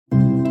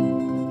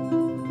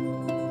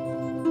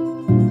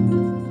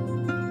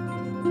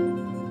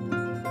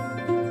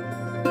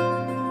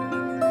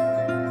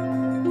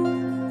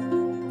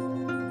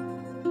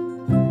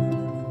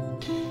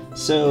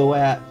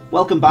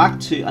Welcome back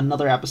to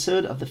another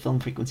episode of the Film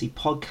Frequency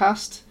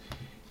podcast.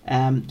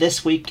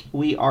 This week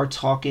we are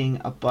talking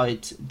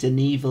about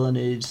Denis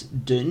Villeneuve's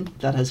Dune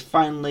that has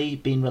finally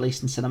been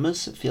released in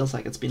cinemas. It feels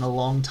like it's been a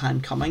long time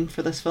coming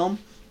for this film.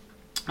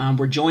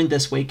 We're joined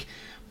this week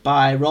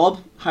by Rob.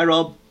 Hi,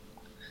 Rob.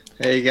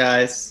 Hey,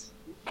 guys.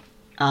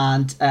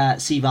 And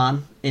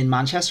Sivan in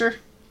Manchester,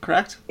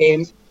 correct?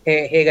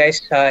 Hey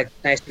guys.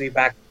 Nice to be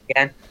back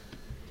again.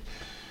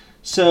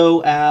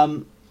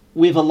 So,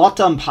 we have a lot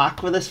to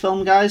unpack with this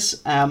film,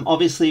 guys.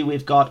 Obviously,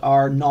 we've got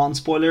our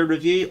non-spoiler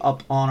review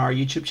up on our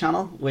YouTube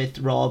channel with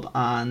Rob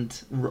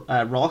and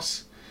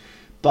Ross.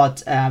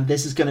 But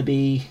this is going to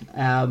be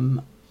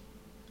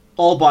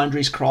all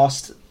boundaries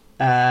crossed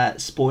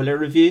spoiler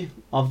review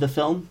of the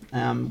film,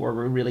 where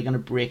we're really going to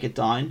break it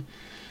down.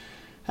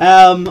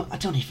 I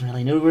don't even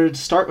really know where to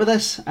start with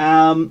this.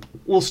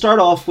 We'll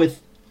start off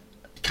with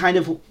kind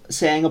of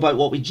saying about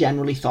what we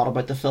generally thought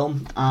about the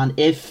film, and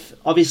if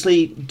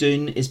obviously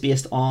Dune is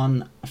based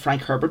on a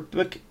Frank Herbert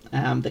book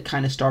that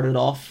kind of started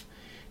off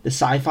the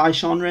sci-fi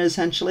genre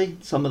essentially.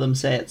 Some of them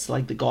say it's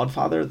like the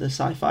Godfather of the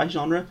sci-fi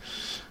genre,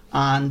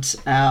 and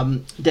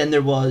then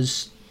there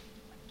was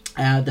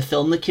the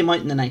film that came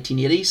out in the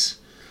 1980s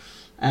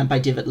by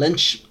David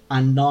Lynch,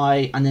 and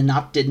then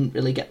that didn't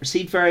really get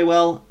received very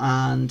well,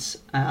 and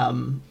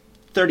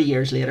 30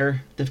 years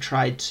later they've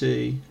tried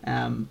to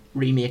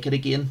remake it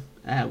again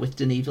with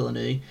Denis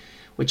Villeneuve,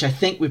 which I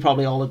think we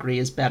probably all agree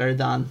is better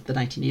than the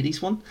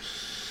 1980s one.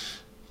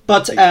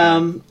 But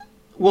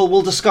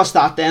we'll discuss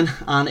that then,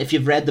 and if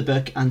you've read the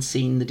book and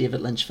seen the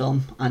David Lynch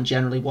film, and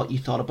generally what you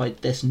thought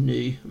about this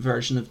new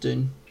version of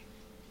Dune.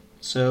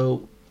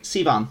 So,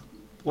 Sivan,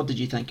 what did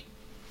you think?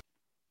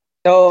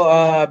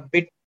 So,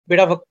 bit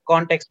of a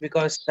context,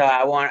 because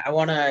I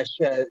want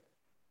to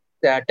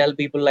tell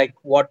people like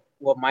what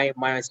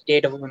my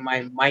state of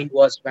my mind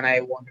was when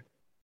I wanted.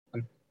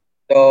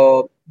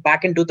 So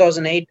back in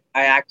 2008,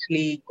 I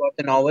actually got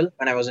the novel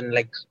when I was in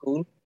like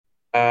school.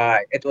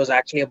 It was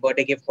actually a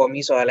birthday gift for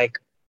me. So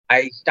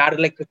I started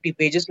like 50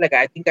 pages. Like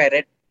I think I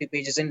read 50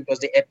 pages in. It was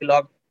the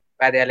epilogue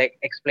where they're like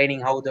explaining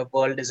how the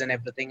world is and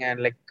everything,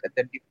 and like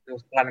the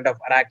planet of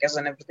Arrakis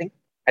and everything.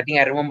 I think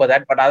I remember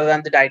that. But other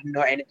than that, I didn't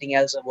know anything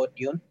else about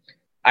Dune.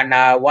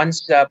 And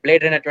once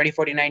Blade Runner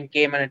 2049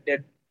 came and it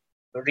did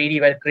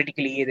really well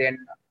critically, then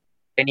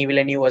Denis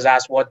Villeneuve was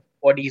asked what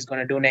he's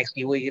going to do next.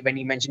 When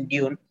he mentioned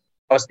Dune,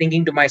 I was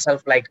thinking to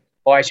myself like,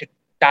 oh, I should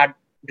start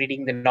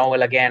reading the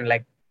novel again,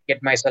 like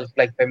get myself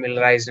like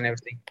familiarized and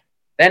everything.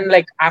 Then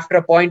like after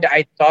a point,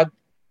 I thought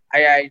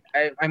I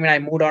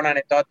moved on, and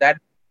I thought that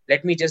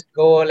let me just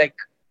go like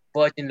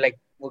virgin, like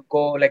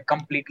go like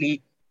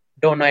completely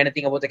don't know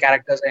anything about the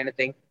characters or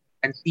anything,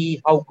 and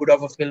see how good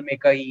of a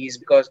filmmaker he is,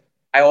 because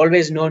I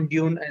always known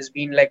Dune has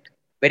been like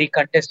very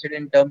contested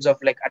in terms of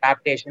like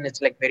adaptation.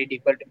 It's like very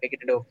difficult to make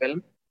it into a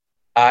film.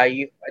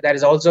 There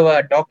is also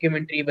a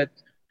documentary with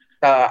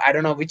I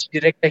don't know which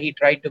director he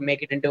tried to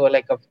make it into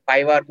like a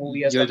 5-hour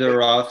movie or something.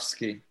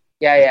 Jodorowsky.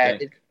 Yeah,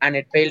 and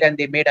it failed, and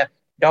they made a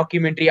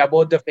documentary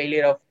about the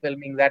failure of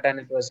filming that, and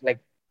it was like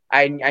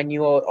I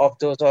knew of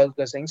all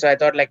those things, so I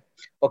thought like,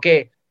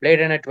 okay, Blade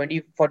Runner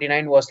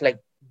 2049 was like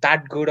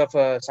that good of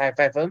a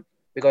sci-fi film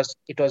because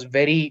it was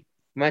very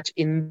much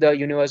in the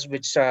universe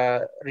which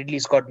Ridley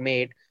Scott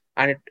made,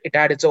 and it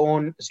had its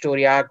own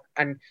story arc,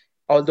 and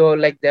although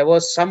like there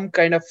was some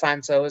kind of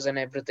fan service and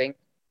everything,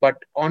 but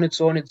on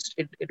its own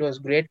it was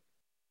great.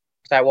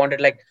 So I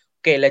wanted like,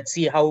 okay, let's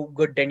see how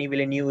good Denis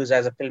Villeneuve is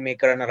as a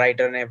filmmaker and a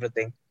writer and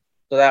everything.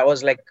 So that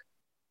was like,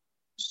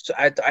 so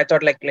I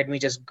thought like, let me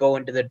just go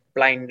into the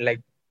blind, like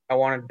I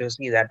wanted to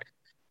see that.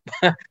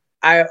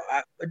 I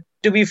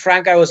to be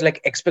frank, I was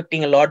like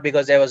expecting a lot,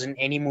 because there wasn't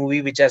any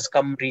movie which has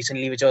come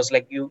recently which was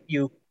like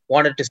you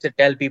wanted to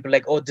tell people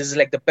like, oh, this is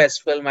like the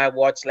best film I've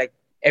watched, like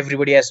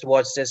everybody has to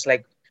watch this.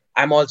 Like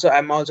I'm also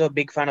a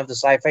big fan of the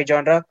sci-fi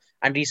genre,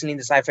 and recently in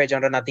the sci-fi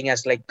genre nothing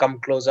has like come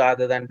closer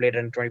other than Blade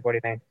Runner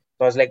 2049.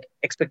 So I was like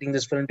expecting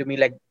this film to be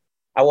like,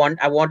 I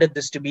wanted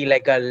this to be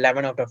like a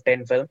 11 out of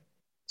 10 film.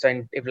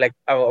 So if like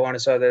I want to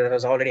say that it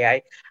was already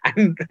high,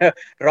 and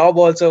Rob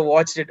also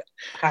watched it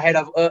ahead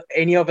of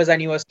any of us,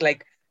 and he was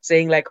like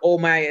saying like, oh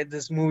my,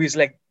 this movie is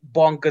like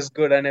bonkers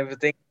good and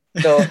everything.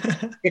 So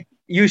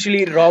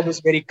usually Rob is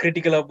very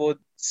critical about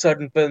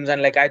certain films,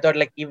 and like I thought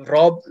like if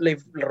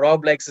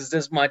Rob likes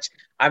this much,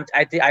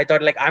 I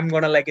thought like I'm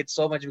gonna like it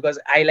so much, because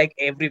I like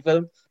every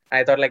film.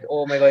 I thought like,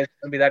 oh my god, it's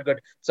gonna be that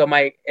good. So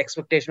my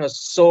expectation was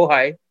so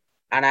high,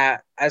 and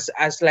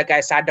as like I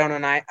sat down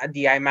at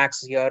the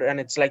IMAX here, and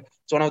it's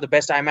one of the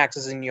best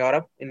IMAXs in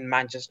Europe, in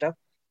Manchester.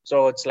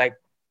 So it's like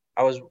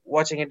I was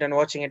watching it and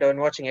watching it and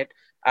watching it.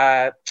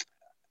 Uh,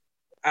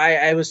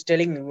 I was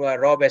telling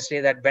Rob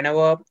yesterday that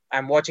whenever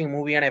I'm watching a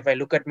movie and if I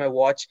look at my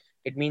watch,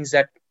 it means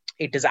that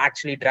it is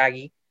actually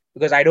draggy,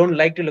 because I don't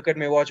like to look at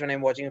my watch when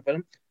I'm watching a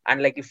film.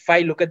 And like if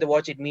I look at the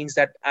watch, it means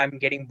that I'm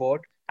getting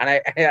bored.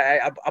 And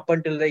up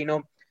until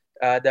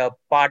the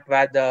part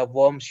where the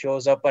worm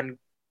shows up and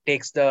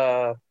takes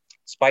the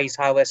spice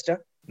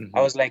harvester,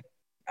 I was like,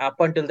 up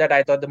until that,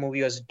 I thought the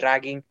movie was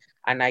dragging.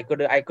 and I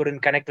couldn't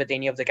connect with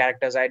any of the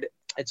characters.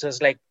 It's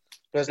just like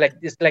it was like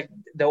this, like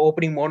the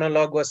opening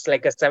monologue was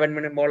like a 7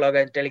 minute monologue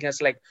and telling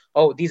us like,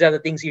 oh, these are the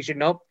things you should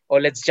know,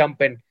 or let's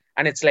jump in.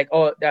 And it's like,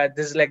 oh,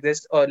 this is like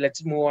this, or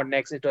let's move on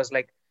next. It was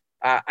like,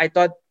 I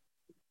thought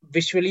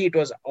visually it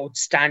was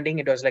outstanding.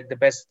 It was like the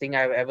best thing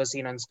I've ever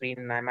seen on screen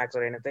in IMAX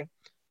or anything.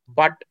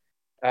 But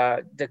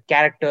the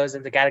characters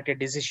and the character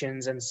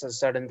decisions and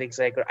certain things,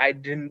 like, I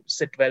didn't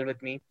sit well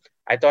with me.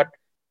 I thought,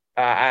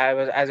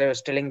 as I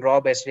was telling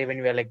Rob yesterday when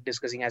we were like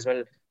discussing as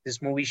well,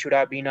 this movie should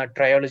have been a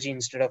trilogy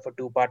instead of a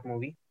two-part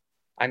movie,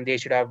 and they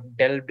should have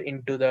delved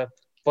into the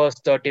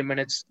first 30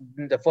 minutes.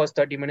 The first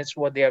 30 minutes,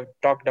 what they have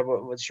talked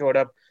about, showed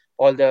up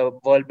all the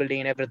world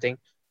building and everything,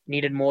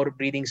 needed more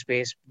breathing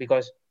space,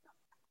 because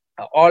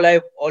all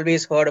I've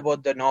always heard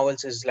about the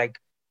novels is like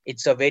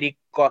it's a very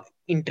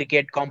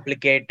intricate,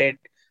 complicated,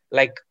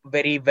 like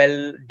very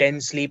well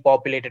densely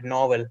populated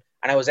novel,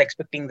 and I was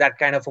expecting that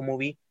kind of a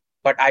movie,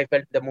 but I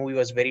felt the movie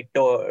was very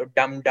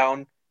dumbed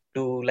down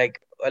to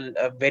like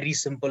a very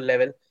simple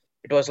level.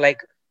 It was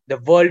like the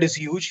world is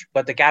huge,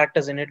 but the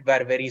characters in it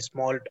were very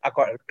small.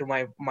 To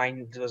my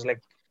mind, it was like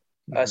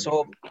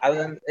so.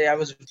 I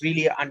was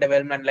really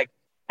underwhelmed, and like,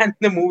 and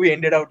the movie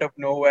ended out of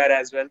nowhere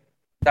as well.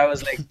 That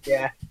was like,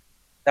 yeah,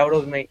 that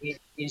was my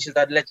initial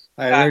thought.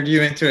 I lured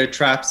you into a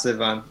trap,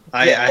 Sivan.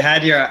 I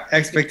had your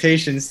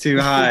expectations too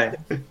high.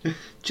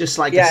 Just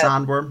like a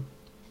sandworm.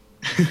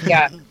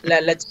 Yeah,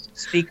 let's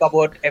speak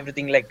about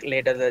everything like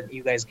later. That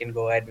you guys can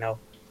go ahead now.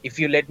 If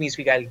you let me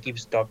speak, I'll keep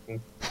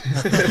talking.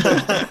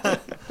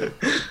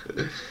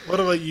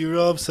 What about you,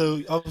 Rob?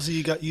 So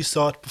obviously you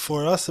saw it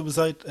before us. It was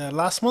out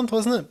last month,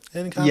 wasn't it?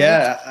 In Canada?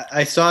 Yeah,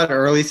 I saw it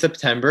early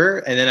September,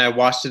 and then I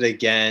watched it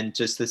again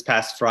just this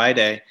past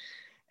Friday,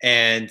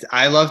 and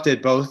I loved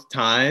it both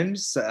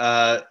times.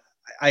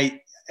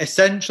 I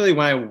essentially,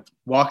 when I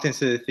walked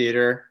into the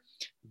theater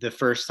the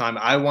first time,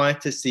 I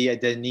wanted to see a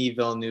Denis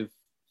Villeneuve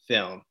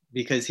film,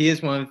 because he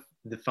is one of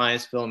the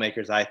finest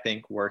filmmakers, I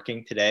think,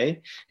 working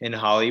today in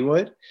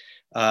Hollywood.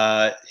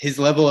 His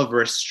level of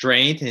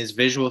restraint and his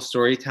visual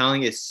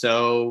storytelling is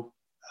so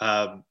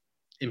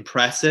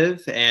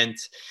impressive, and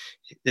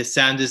the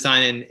sound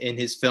design in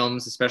his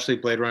films, especially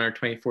Blade Runner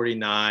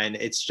 2049,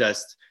 it's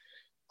just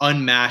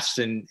unmatched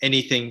in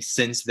anything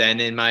since then,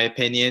 in my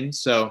opinion.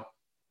 So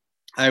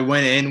I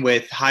went in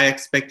with high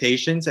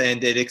expectations,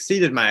 and it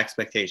exceeded my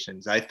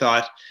expectations. I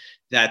thought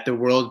that the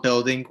world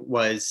building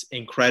was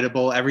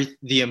incredible.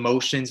 The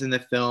emotions in the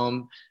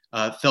film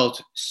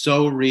felt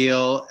so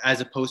real, as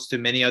opposed to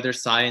many other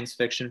science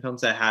fiction films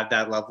that have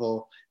that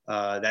level,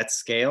 that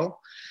scale.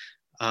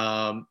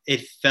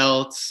 It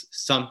felt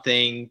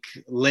something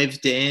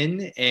lived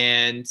in,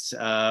 and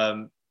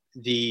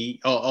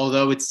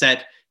although it's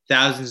set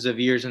thousands of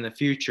years in the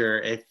future,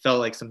 it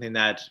felt like something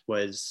that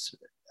was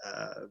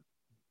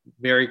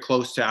very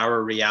close to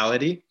our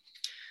reality.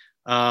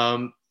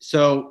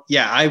 So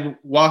yeah, I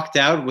walked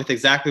out with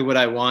exactly what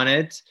I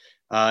wanted,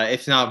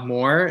 if not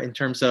more, in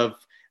terms of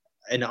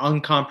an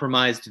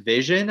uncompromised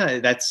vision.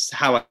 That's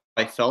how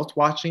I felt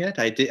watching it.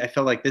 I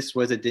felt like this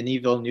was a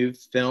Denis Villeneuve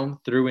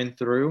film through and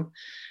through.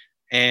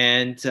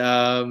 And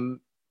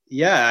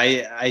yeah,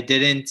 I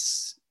didn't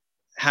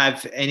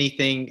have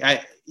anything.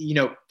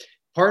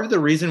 Part of the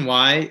reason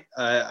why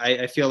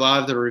I feel a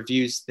lot of the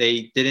reviews,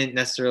 they didn't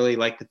necessarily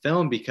like the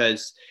film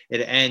because it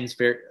ends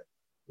very,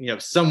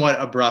 somewhat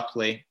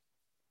abruptly.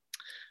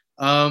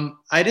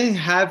 I didn't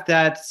have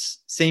that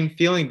same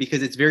feeling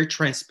because it's very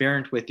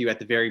transparent with you at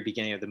the very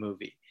beginning of the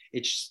movie.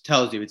 It just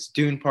tells you it's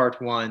Dune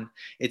Part 1.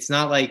 It's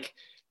not like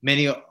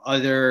many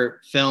other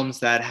films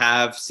that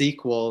have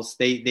sequels.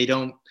 They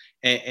don't,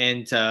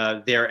 and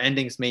their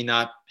endings may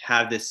not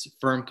have this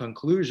firm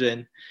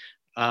conclusion.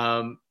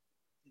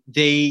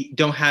 They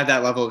don't have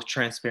that level of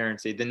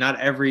transparency. Then not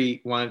every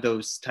one of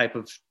those type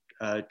of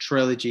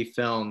trilogy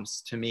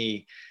films, to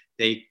me,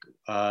 they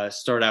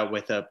start out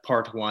with a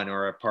part 1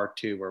 or a part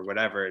 2 or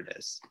whatever it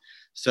is.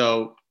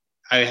 So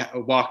I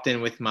walked in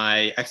with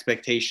my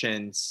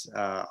expectations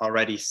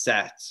already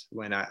set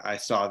when I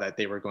saw that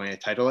they were going to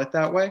title it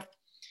that way.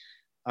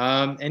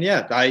 And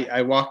yeah,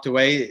 I walked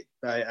away.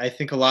 I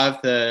think a lot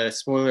of the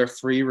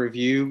spoiler-free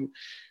review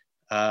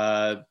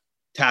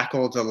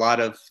tackled a lot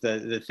of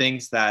the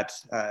things that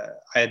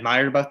I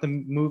admired about the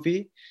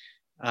movie.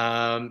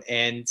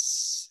 And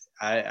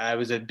I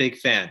was a big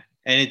fan.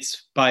 And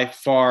it's by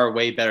far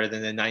way better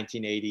than the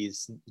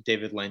 1980s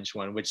David Lynch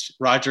one, which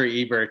Roger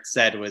Ebert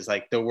said was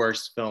like the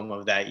worst film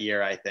of that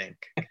year, I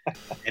think.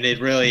 And it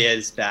really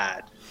is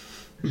bad.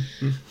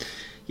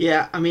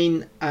 Yeah, I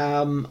mean,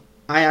 I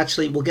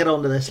actually, we'll get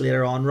onto this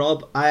later on,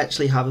 Rob. I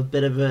actually have a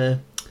bit of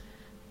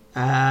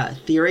a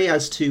theory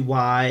as to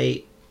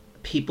why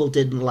people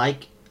didn't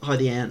like how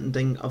the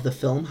ending of the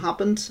film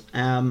happened.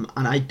 And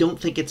I don't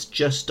think it's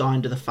just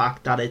down to the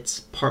fact that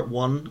it's part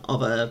 1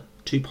 of a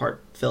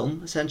 2-part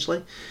film,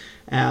 essentially.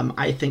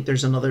 I think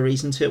there's another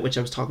reason to it, which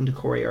I was talking to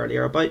Corey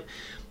earlier about.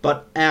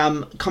 But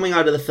coming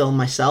out of the film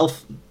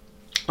myself,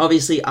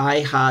 obviously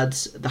I had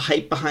the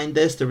hype behind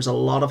this. There was a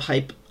lot of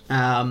hype.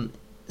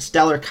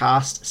 Stellar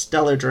cast,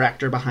 stellar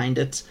director behind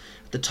it.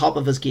 the top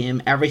of his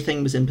game.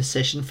 Everything was in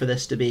position for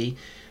this to be,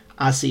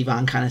 as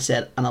Sivan kind of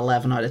said, an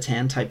 11 out of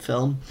 10 type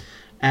film.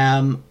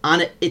 And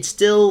it's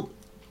still,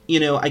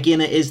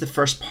 again, it is the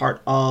first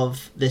part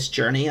of this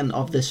journey and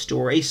of this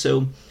story.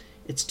 So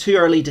it's too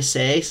early to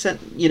say,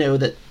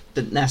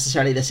 that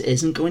necessarily this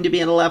isn't going to be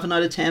an 11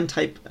 out of 10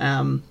 type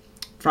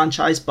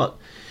franchise. But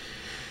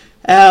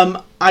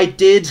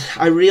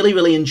I really,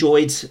 really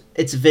enjoyed.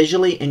 It's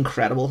visually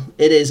incredible.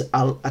 It is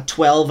a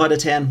 12 out of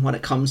 10 when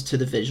it comes to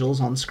the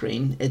visuals on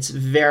screen. It's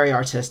very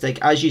artistic.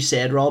 As you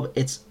said, Rob,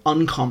 it's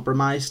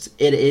uncompromised.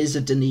 It is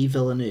a Denis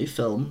Villeneuve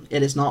film.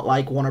 It is not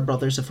like Warner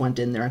Brothers have went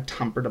in there and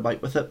tampered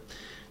about with it.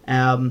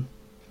 And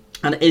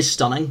it is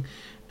stunning.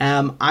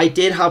 I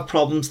did have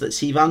problems that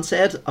Sivan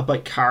said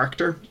about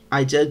character.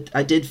 I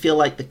did feel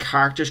like the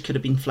characters could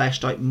have been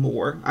fleshed out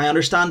more. I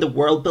understand the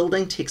world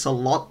building takes a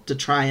lot to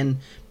try and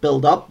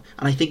build up,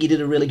 and I think he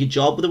did a really good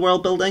job with the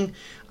world building,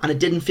 and it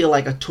didn't feel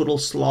like a total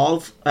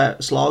slog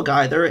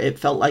either. It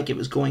felt like it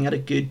was going at a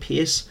good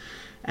pace.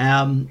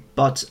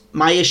 But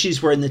my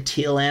issues were in the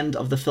tail end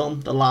of the film,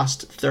 the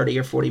last 30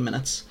 or 40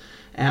 minutes,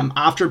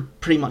 after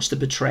pretty much the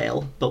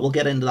betrayal, but we'll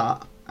get into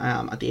that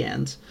at the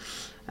end.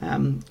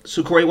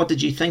 So Corey, what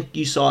did you think?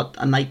 You saw it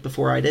a night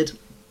before I did.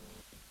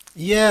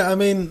 Yeah, I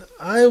mean,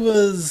 I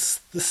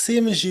was the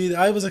same as you.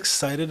 I was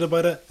excited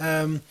about it.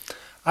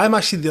 I'm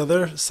actually the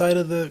other side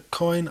of the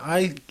coin.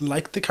 I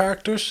liked the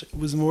characters. It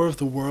was more of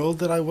the world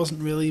that I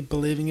wasn't really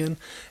believing in.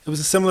 It was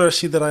a similar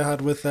issue that I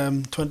had with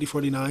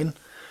 2049.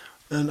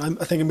 And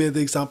I think I made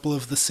the example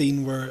of the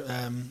scene where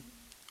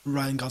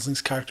Ryan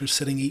Gosling's character is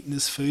sitting eating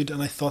his food,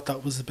 and I thought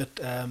that was a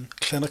bit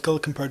clinical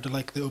compared to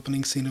like the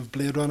opening scene of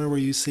Blade Runner where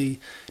you see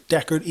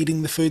Deckard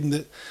eating the food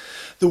and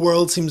the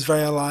world seems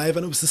very alive.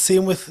 And it was the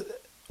same with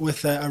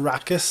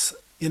Arrakis.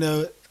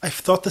 I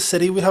thought the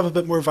city would have a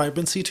bit more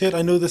vibrancy to it.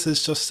 I know this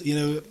is just,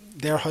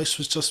 their house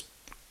was just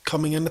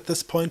coming in at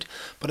this point,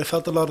 but I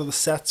felt a lot of the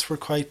sets were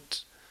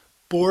quite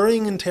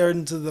boring in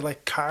terms of the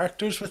like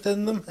characters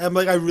within them.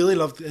 I really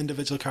loved the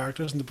individual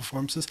characters and the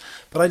performances,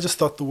 but I just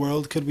thought the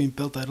world could have been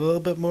built out a little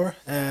bit more.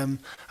 I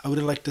would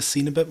have liked to have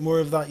seen a bit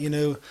more of that,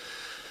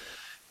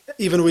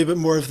 even a wee bit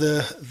more of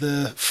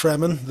the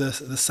Fremen,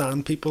 the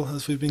Sand People,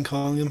 as we've been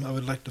calling them. I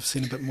would like to have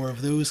seen a bit more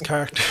of those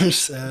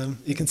characters.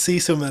 You can see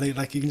so many,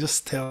 like you can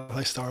just tell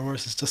how Star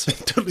Wars has just been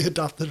totally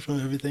adapted from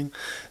everything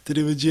to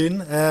do with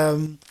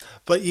Dune.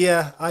 But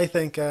yeah, I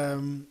think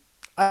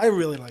I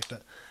really liked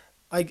it.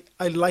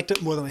 I liked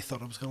it more than I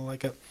thought I was going to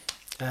like it.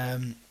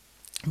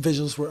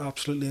 Visuals were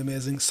absolutely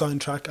amazing.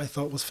 Soundtrack I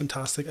thought was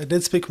fantastic. I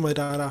did speak with my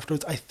dad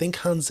afterwards. I think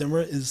Hans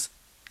Zimmer is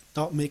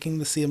not making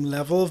the same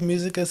level of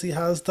music as he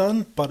has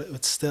done, but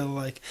it's still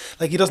like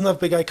he doesn't have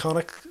big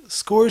iconic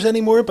scores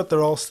anymore, but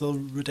they're all still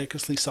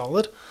ridiculously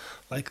solid.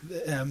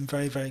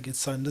 Very, very good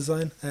sound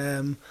design.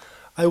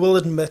 I will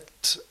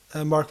admit,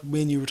 Mark,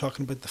 when you were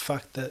talking about the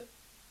fact that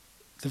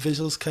the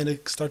visuals kind of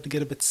start to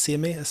get a bit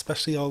samey,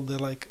 especially all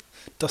the like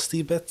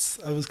dusty bits.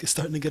 I was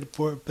starting to get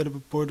a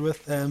bit bored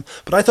with.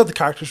 But I thought the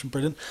characters were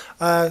brilliant.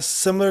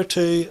 Similar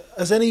to,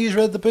 has any of you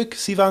read the book?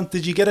 Sivan,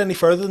 did you get any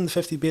further than the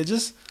 50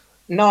 pages?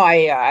 No,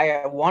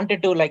 I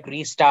wanted to like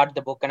restart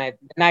the book, and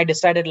I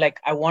decided like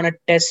I want to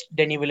test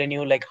Denis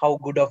Villeneuve, like how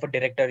good of a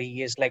director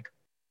he is.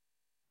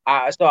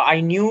 So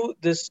I knew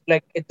this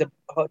the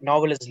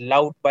novel is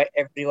loved by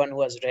everyone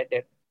who has read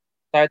it.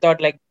 So I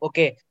thought like,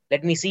 okay,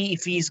 let me see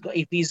if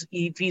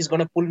he's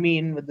gonna pull me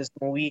in with this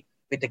movie,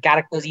 with the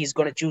characters he's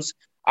gonna choose.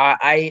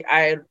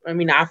 I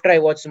mean, after I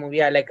watched the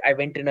movie, I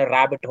went in a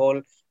rabbit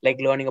hole, like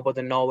learning about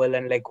the novel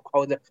and like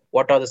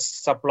what are the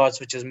subplots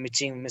which is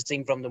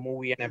missing from the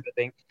movie and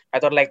everything. I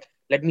thought like,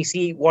 let me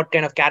see what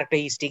kind of character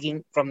he's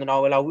taking from the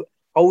novel,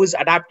 how his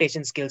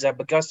adaptation skills are,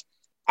 because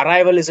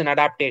Arrival is an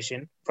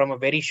adaptation from a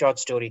very short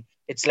story.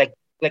 It's like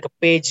a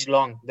page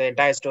long. The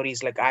entire story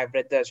is like, I've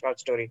read the short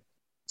story.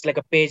 It's like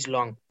a page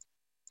long,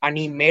 and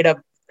he made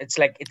up. It's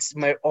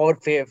my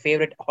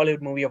favorite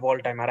Hollywood movie of all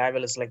time.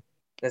 Arrival is like,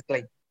 that's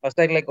like, I was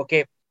like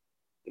okay,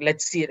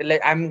 let's see.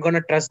 Like, I'm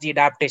gonna trust the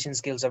adaptation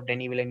skills of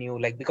Denis Villeneuve,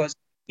 like, because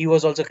he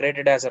was also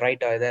credited as a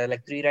writer. There are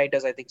like 3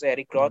 writers, I think. So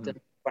Eric Roth and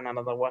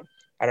another one.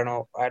 I don't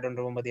know. I don't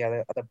remember the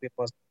other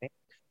people's name.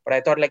 But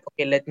I thought like,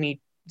 okay, let me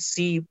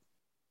see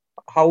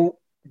how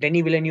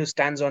Denis Villeneuve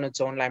stands on its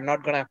own. I'm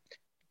not gonna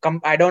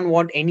I don't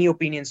want any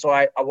opinion, so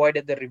I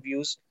avoided the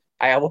reviews.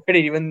 I avoided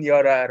even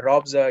your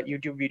Rob's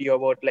YouTube video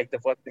about like the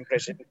first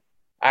impression.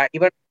 I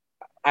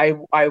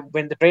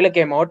when the trailer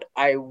came out,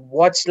 I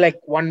watched like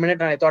 1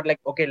 minute and I thought like,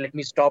 okay, let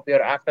me stop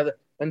here. After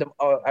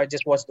I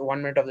just watched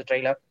 1 minute of the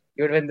trailer.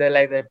 Even when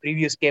the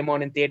previews came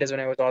on in theaters when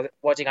I was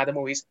watching other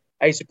movies,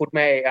 I used to put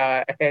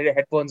my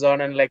headphones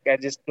on and like I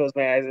just close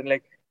my eyes and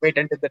like wait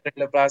until the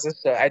trailer passes.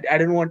 So I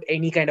didn't want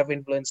any kind of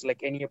influence,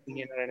 like any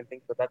opinion or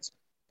anything. So that's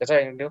what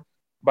I can do.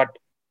 But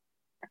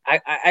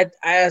I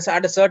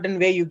at a certain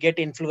way you get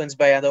influenced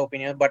by other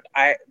opinions, but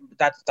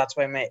that's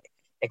why my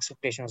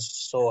expectation was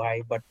so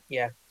high. But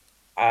yeah.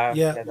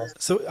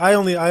 So I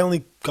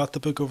only got the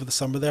book over the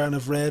summer there, and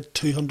I've read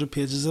 200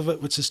 pages of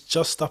it, which is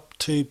just up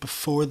to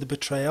before the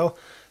betrayal.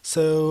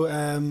 So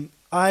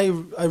I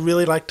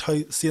really liked how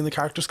seeing the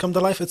characters come to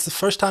life. It's the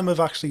first time I've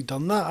actually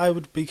done that. I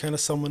would be kind of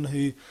someone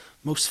who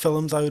most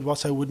films I would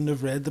watch, I wouldn't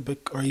have read the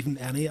book or even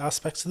any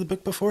aspects of the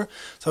book before.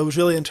 So I was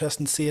really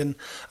interested in seeing,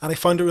 and I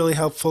found it really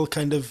helpful,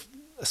 kind of,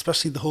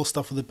 especially the whole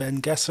stuff with the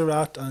Ben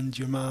Gesserit and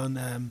your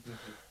man,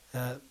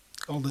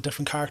 all the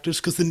different characters,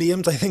 because the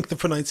names, I think the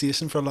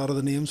pronunciation for a lot of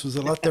the names was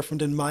a lot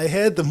different in my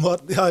head than how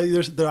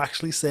they're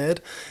actually said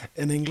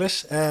in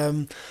English.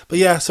 But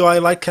yeah, so I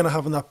like kind of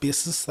having that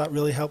basis. That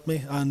really helped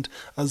me. And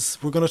as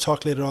we're going to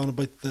talk later on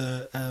about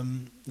the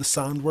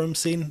sandworm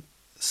scene,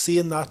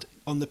 seeing that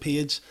on the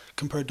page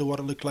compared to what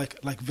it looked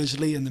like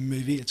visually in the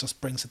movie, it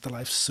just brings it to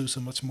life so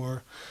much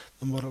more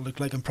than what it looked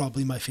like, and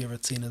probably my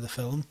favorite scene of the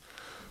film.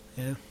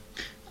 Yeah,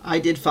 I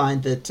did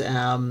find that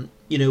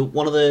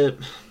one of the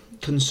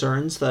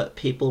concerns that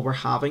people were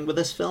having with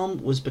this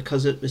film was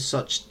because it was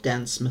such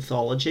dense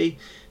mythology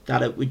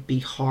that it would be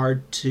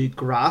hard to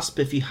grasp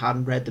if you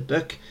hadn't read the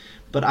book.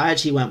 But I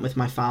actually went with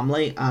my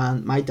family,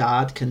 and my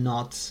dad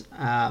cannot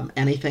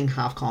anything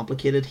half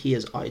complicated. He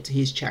is out.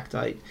 He's checked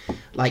out.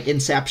 Like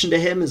Inception to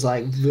him is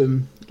like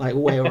boom, like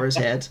way over his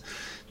head.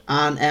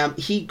 And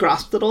he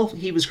grasped it all.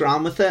 He was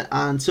grand with it,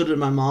 and so did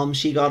my mom.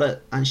 She got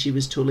it, and she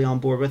was totally on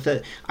board with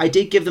it. I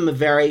did give them a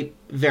very,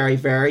 very,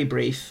 very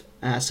brief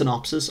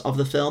synopsis of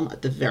the film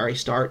at the very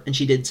start, and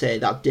she did say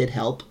that did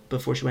help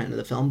before she went into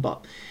the film.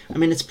 But I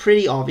mean, it's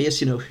pretty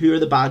obvious, who are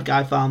the bad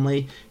guy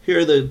family, who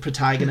are the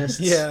protagonists.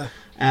 Yeah.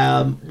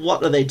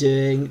 What are they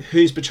doing?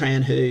 Who's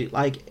betraying who?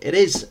 Like, it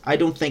is. I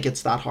don't think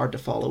it's that hard to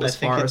follow as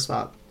far as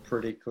that.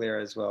 Pretty clear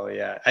as well.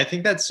 Yeah, I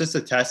think that's just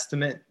a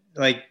testament.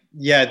 Like,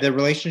 yeah, the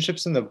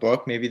relationships in the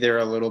book, maybe they're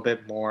a little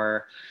bit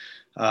more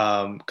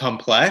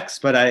complex,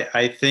 but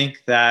I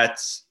think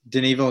that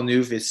Denis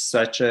Villeneuve is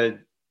such a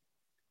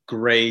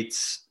great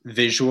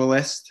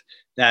visualist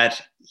that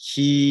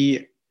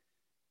he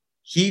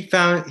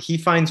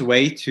finds a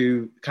way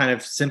to kind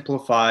of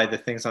simplify the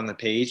things on the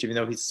page, even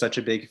though he's such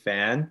a big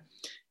fan,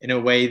 in a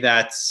way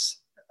that's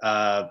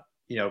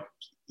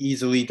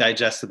easily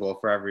digestible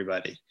for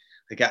everybody.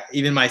 Like,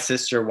 even my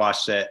sister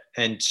watched it,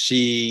 and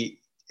she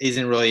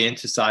isn't really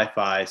into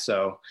sci-fi,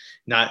 so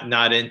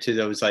not into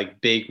those like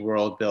big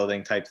world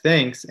building type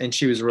things, and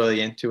she was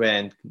really into it,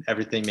 and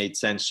everything made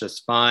sense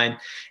just fine.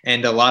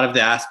 And a lot of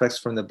the aspects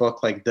from the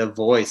book, like the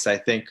voice, I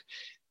think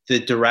the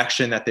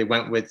direction that they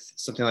went with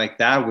something like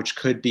that, which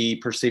could be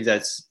perceived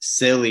as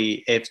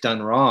silly if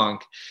done wrong,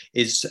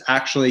 is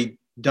actually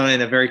done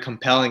in a very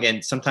compelling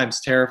and sometimes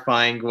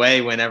terrifying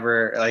way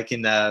whenever, like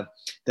in the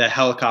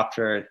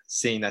helicopter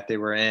scene that they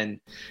were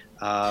in,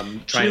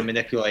 trying to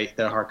manipulate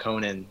the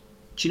Harkonnen.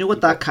 Do you know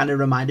what that kind of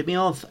reminded me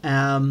of?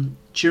 Do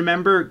you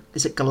remember,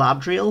 is it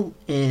Galadriel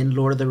in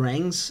Lord of the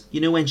Rings?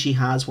 You know when she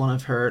has one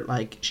of her,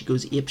 like, she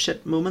goes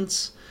apeshit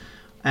moments?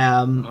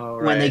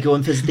 Right. When they go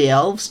and visit the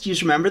elves. Do you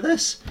remember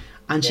this?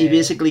 And she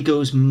basically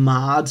goes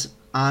mad,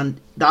 and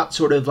that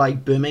sort of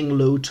like booming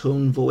low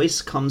tone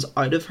voice comes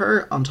out of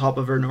her on top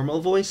of her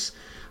normal voice.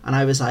 And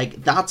I was like,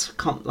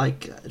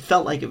 it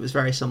felt like it was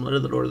very similar to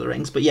the Lord of the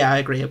Rings. But yeah, I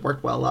agree, it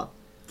worked well, that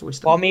voice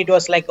thing. For me, it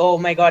was like, oh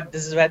my god,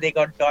 this is where they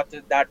got Darth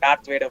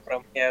Vader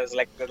from. Yeah, it was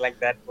like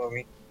that for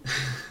me.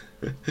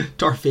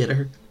 Darth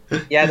Vader.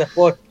 Yeah, the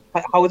Force,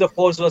 how the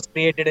Force was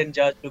created in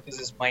George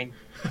Lucas's mind.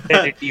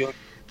 Credit Dune.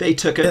 They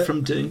took it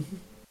from Dune.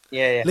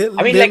 Yeah.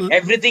 I mean, like,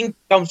 everything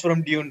comes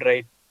from Dune,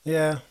 right?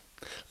 Yeah.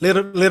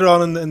 Later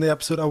on in the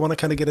episode, I want to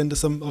kind of get into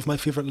some of my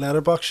favorite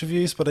Letterboxd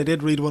reviews, but I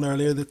did read one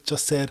earlier that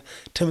just said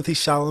Timothée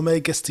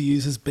Chalamet gets to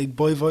use his big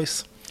boy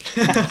voice.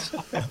 Yeah,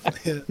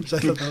 which I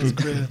thought that was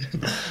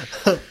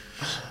great.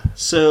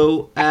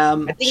 So,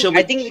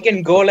 I think we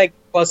can go like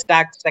first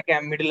act,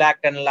 second, middle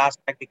act, and last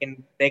act. We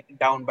can break it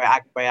down by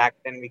act,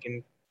 and we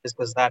can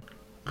discuss that.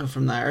 Go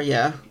from there,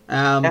 yeah.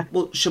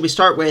 Well, should we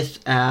start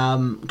with,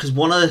 because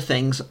one of the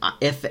things,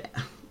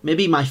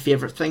 maybe my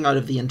favorite thing out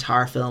of the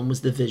entire film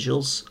was the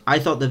visuals. I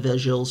thought the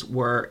visuals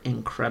were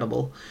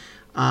incredible,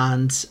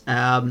 and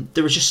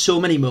there were just so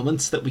many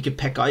moments that we could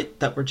pick out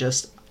that were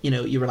just,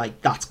 you were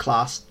like, that's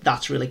class,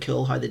 that's really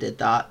cool how they did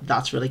that,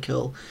 that's really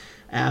cool.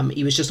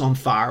 He was just on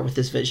fire with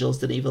his visuals,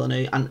 Denis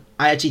Villeneuve, and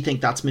I actually think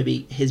that's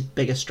maybe his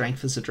biggest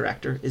strength as a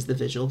director, is the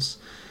visuals.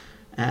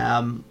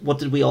 What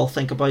did we all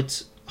think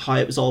about how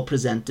it was all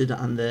presented,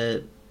 and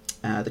the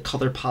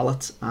color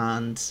palette,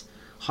 and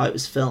how it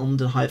was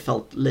filmed, and how it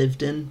felt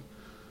lived in?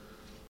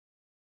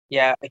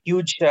 Yeah, a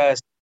huge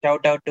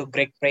shout out to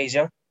Greg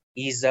Fraser.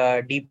 He's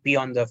DP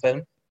on the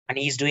film, and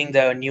he's doing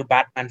the new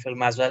Batman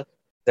film as well.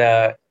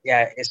 So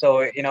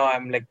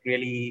I'm like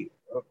really,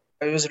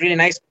 it was really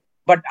nice.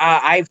 But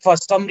I, for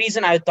some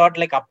reason, I thought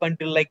like up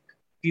until like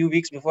few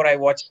weeks before I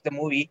watched the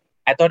movie,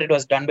 I thought it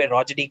was done by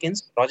Roger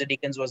Deakins. Roger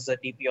Deakins was the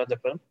DP of the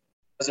film.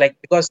 It was like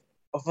because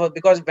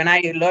when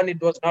I learned it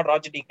was not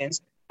Roger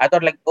Deakins, I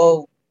thought like,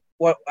 oh,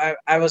 what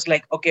I was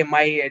like, okay,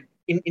 my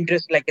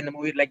interest like in the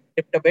movie like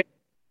dipped a bit.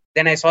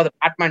 Then I saw the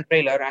Batman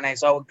trailer and I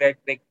saw Greg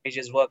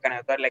Fraser's work, and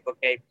I thought like,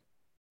 okay,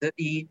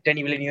 Denis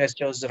Villeneuve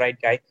chose the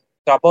right guy.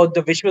 So about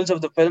the visuals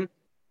of the film,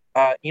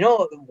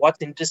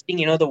 what's interesting?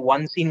 The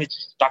one scene which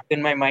stuck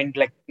in my mind,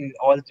 like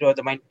all throughout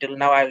the mind till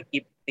now, I'll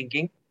keep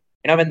thinking.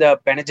 When the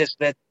Bene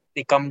Gesserit,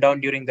 they come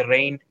down during the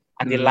rain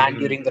and they land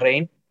during the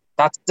rain.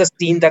 That's the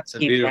scene that It's a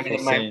keeps running beautiful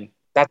in my. scene.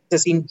 That's the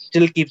scene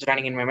still keeps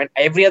running in my mind.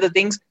 Every other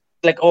thing's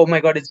like, oh my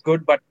god, it's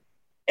good, but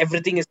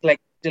everything is like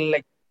still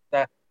like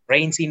the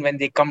rain scene when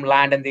they come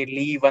land and they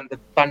leave and the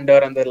thunder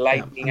and the Yeah,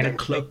 lightning and and their everything.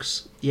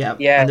 cloaks. Yeah,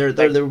 Yeah, and they're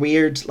like they're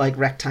weird like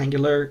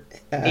rectangular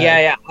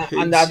yeah,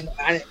 and,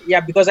 hoods.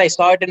 yeah, because I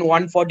saw it in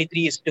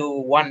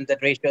 143:1, that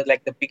ratio is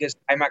like the biggest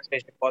IMAX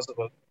ratio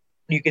possible.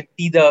 You can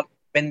see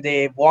when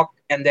they walk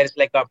and there's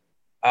like a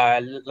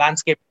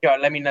landscape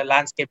shot. I mean, a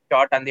landscape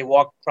shot, and they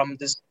walk from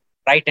this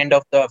right end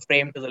of the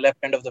frame to the left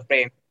end of the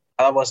frame.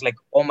 I was like,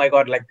 oh my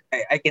god, like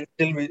I can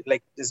still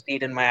like just see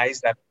it in my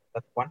eyes. That's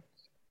one.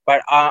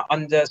 But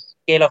on the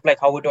scale of like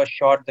how it was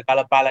shot, the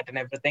color palette and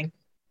everything,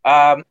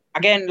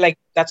 again, like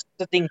that's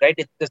the thing, right?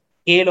 It's the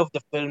scale of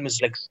the film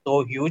is like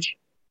so huge.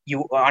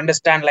 You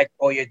understand like,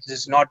 oh, it's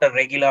just not a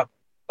regular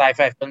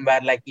sci-fi film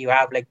where like you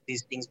have like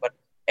these things, but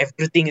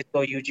everything is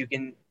so huge. You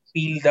can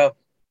feel the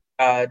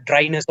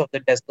dryness of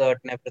the desert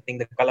and everything,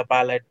 the color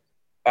palette.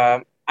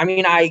 I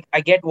mean, I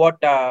get what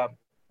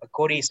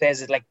Corey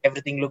says is like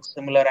everything looks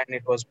similar and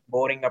it was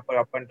boring up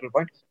until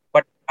point.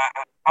 But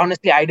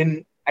honestly, I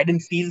didn't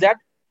feel that.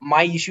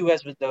 My issue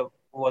was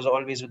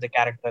always with the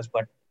characters,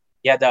 but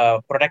yeah,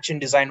 the production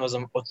design was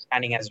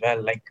outstanding as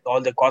well. Like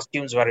all the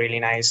costumes were really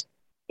nice.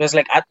 It was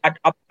like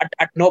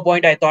at no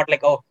point I thought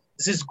like, oh,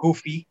 this is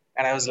goofy,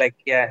 and I was like,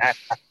 yeah,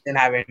 I didn't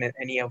have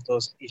any of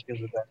those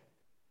issues with that.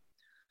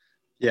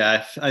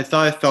 Yeah, I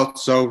thought it felt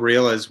so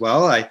real as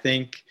well. I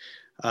think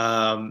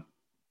um,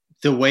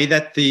 the way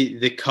that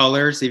the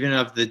colors, even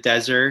of the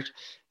desert,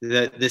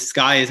 the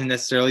sky isn't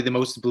necessarily the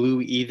most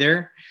blue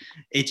either.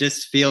 It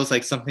just feels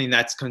like something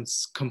that's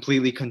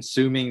completely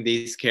consuming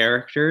these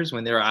characters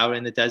when they're out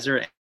in the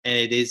desert, and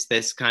it is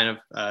this kind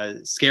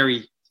of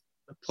scary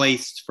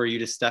place for you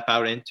to step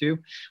out into.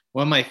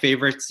 One of my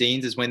favorite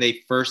scenes is when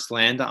they first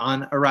land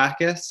on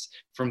Arrakis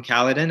from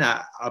Caladan.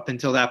 Up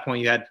until that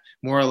point, you had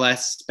more or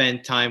less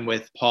spent time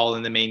with Paul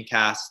and the main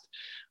cast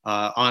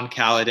on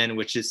Caladan,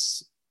 which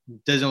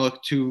doesn't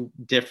look too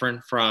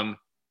different from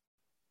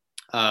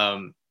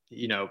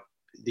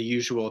the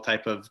usual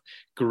type of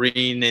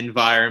green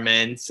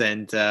environments,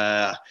 and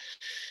they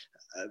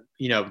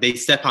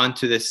step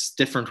onto this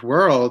different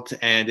world,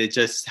 and it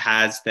just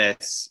has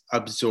this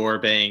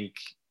absorbing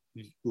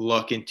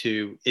look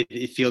into it.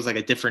 It feels like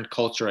a different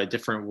culture, a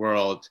different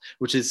world,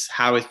 which is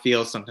how it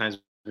feels sometimes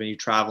when you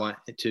travel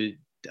to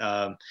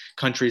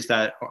countries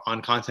that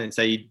on continents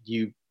that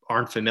you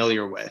aren't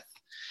familiar with.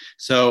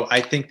 So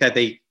I think that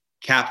they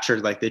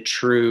captured like the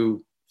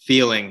true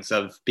feelings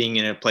of being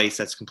in a place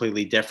that's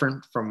completely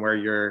different from where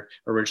you're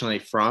originally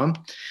from,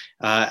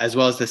 as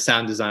well as the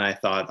sound design. I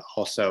thought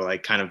also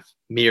like kind of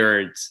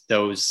mirrored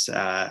those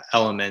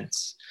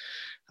elements.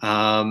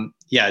 The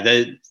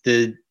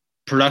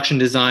production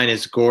design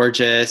is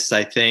gorgeous.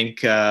 I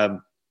think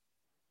the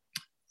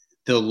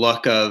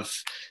look of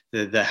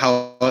the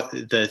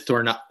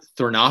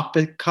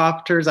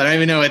Thornopicopters. I don't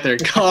even know what they're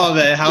called.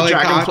 The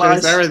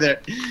helicopters, wherever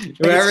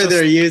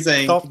they're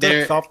using.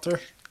 The Thopter.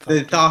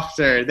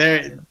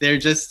 They're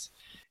just,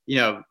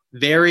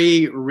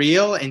 very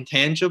real and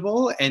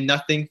tangible, and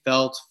nothing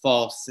felt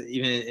false,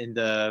 even in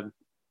the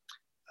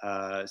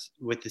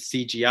with the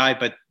CGI.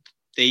 But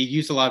they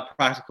use a lot of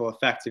practical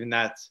effects. Even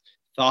that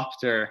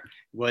Thopter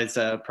was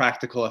a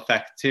practical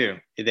effect too.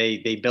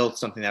 They built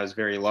something that was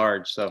very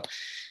large. So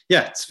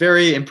yeah, it's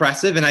very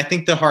impressive. And I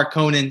think the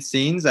Harkonnen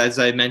scenes, as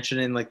I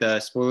mentioned in like the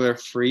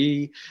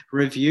spoiler-free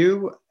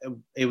review,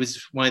 it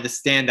was one of the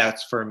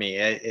standouts for me.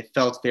 It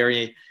felt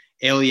very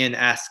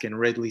Alien-esque and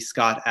Ridley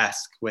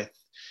Scott-esque with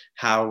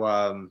how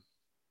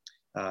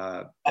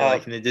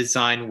like in the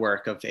design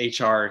work of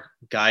H.R.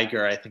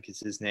 Geiger, I think is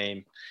his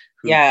name.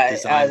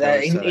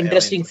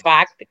 Interesting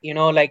fact,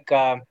 like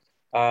when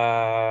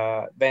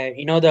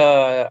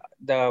the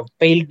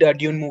failed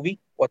Dune movie.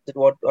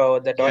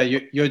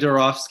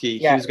 Jodorowsky.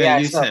 He was going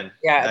to use him.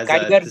 Yeah,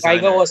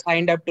 Geiger was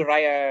signed up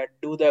to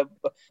do the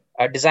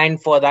design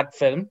for that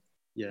film.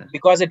 Yeah.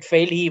 Because it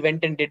failed, he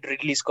went and did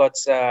Ridley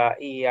Scott's.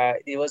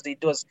 It was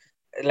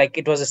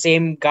the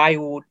same guy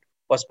who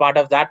was part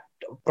of that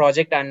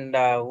project and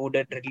who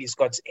did Ridley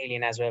Scott's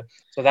Alien as well.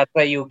 So that's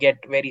why you get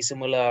very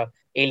similar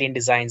alien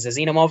designs. The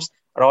xenomorphs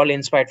are all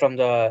inspired from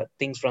the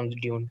things from the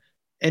Dune.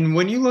 And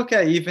when you look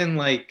at even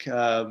like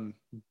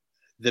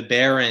the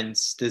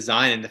Baron's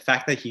design and the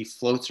fact that he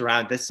floats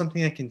around, that's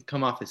something that can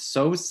come off as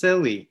so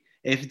silly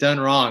if done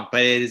wrong,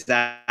 but it is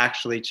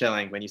actually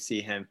chilling when you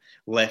see him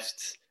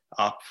lift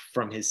up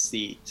from his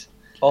seat.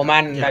 Oh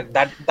man, like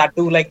that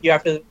too, like you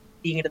have to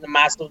seeing it in the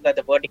massive, like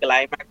the vertical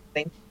IMAX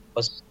thing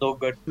was so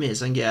good.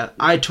 Amazing, yeah.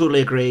 I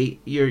totally agree.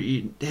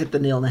 You hit the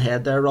nail on the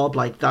head there, Rob.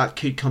 Like that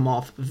could come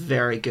off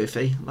very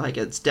goofy. Like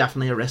it's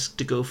definitely a risk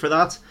to go for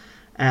that.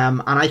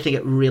 And I think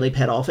it really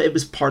paid off. It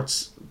was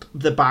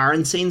the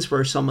Baron scenes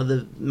were some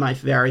of my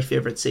very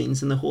favourite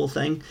scenes in the whole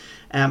thing.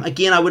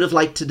 Again, I would have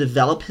liked to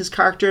develop his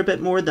character a bit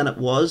more than it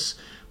was,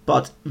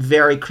 but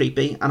very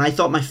creepy. And I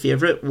thought my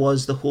favourite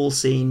was the whole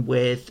scene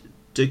with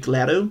Duke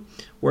Leto,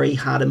 where he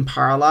had him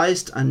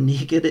paralysed and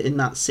naked in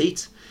that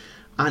seat,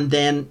 and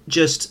then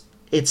just,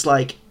 it's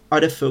like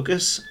out of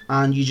focus,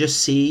 and you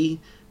just see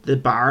the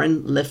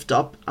Baron lift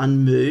up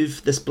and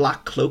move this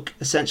black cloak,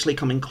 essentially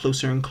coming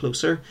closer and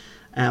closer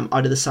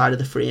out of the side of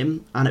the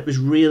frame, and it was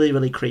really,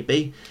 really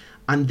creepy.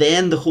 And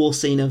then the whole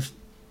scene of,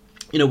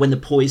 you know, when the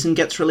poison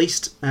gets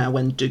released,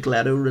 when Duke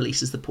Leto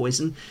releases the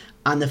poison,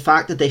 and the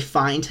fact that they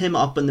find him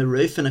up on the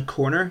roof in a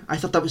corner, I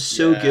thought that was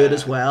so good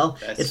as well.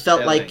 It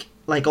felt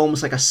like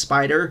almost like a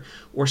spider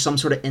or some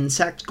sort of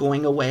insect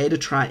going away to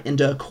try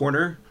into a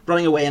corner,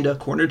 running away into a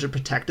corner to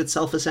protect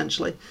itself,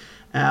 essentially.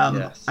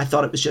 I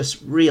thought it was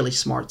just really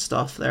smart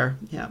stuff there.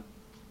 Yeah.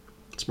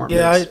 Smart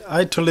moves.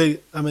 I totally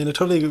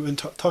agree when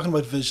talking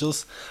about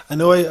visuals. I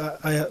know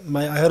I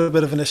had a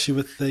bit of an issue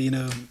with the, you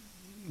know,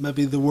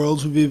 maybe the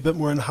worlds would be a bit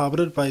more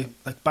inhabited by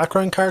like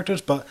background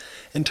characters, but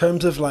in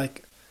terms of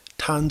like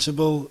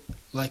tangible,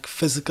 like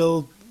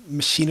physical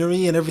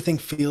machinery and everything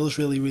feels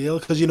really real,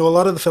 because, you know, a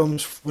lot of the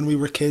films when we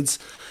were kids,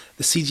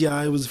 the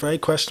CGI was very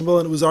questionable,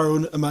 and it was our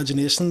own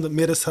imagination that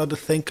made us have to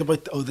think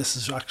about, oh, this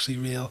is actually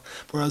real.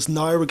 Whereas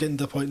now we're getting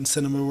to a point in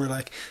cinema where,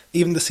 like,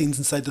 even the scenes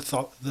inside the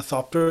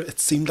Thopter, it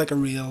seemed like a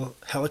real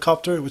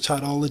helicopter, which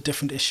had all the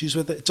different issues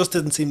with it. It just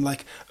didn't seem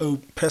like, oh,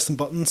 pressing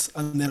buttons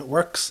and then it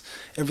works.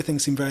 Everything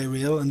seemed very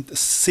real, and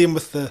same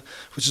with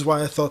which is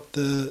why I thought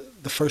the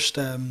first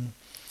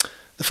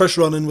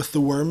run-in with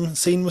the worm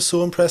scene was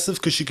so impressive,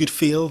 because you could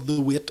feel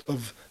the weight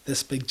of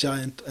this big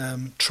giant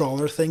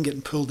trawler thing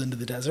getting pulled into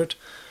the desert,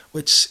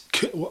 which,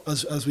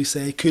 as we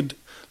say, could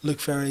look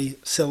very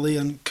silly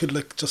and could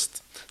look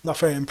just not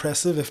very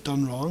impressive if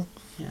done wrong.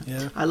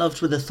 Yeah. I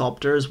loved with the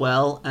Thopter as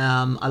well.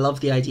 I love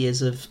the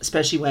ideas of,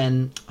 especially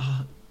when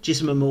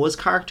Jason Momoa's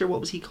character,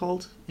 what was he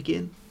called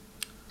again?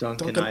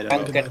 Duncan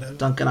Idaho.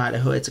 Duncan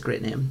Idaho, it's a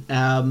great name.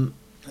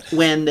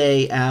 When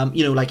they,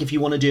 you know, like if you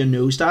want to do a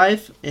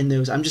nosedive in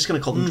those, I'm just going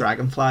to call them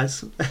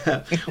dragonflies.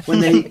 When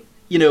they,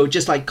 you know,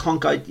 just like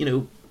conk out, you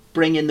know,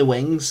 bring in the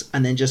wings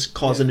and then just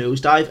cause a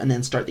nosedive and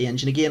then start the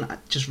engine again.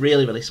 Just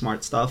really, really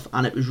smart stuff.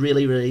 And it was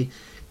really, really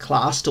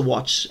class to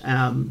watch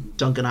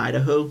Duncan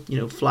Idaho, you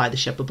know, fly the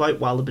ship about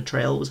while the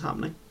betrayal was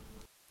happening.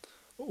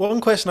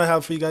 One question I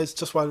have for you guys,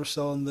 just while we're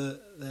still on the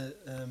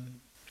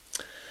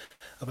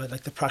about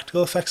like the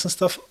practical effects and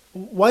stuff,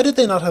 why did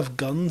they not have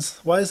guns?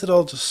 Why is it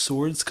all just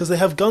swords? Because they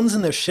have guns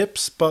in their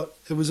ships, but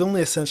it was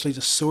only essentially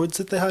just swords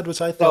that they had,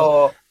 which I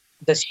thought... So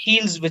the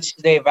shields which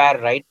they wear,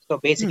 right? So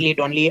basically it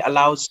only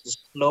allows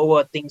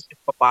slower things to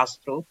pass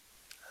through.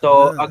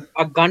 So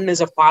a gun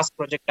is a fast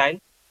projectile.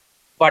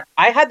 But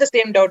I had the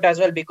same doubt as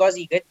well, because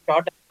he gets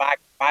shot at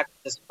back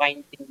the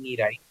spine thingy,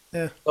 right?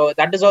 Yeah. So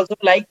that is also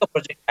like a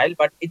projectile,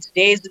 but it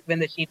stays when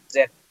the shield is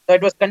there. So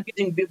it was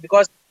confusing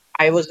because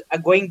I was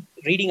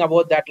reading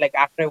about that like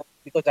after,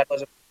 because that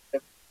was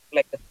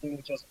like the thing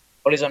which was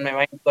always on my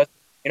mind, because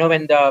you know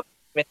when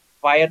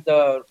fire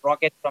the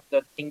rocket from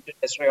the thing to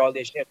destroy all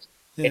the ships,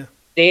 it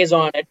stays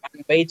on it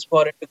and waits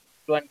for it to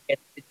go and it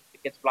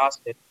gets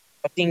blasted.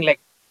 I think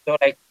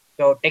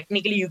so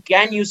technically you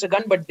can use a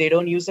gun, but they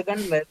don't use a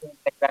gun like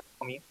that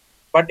for me.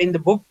 But in the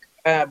book,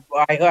 I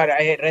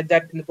read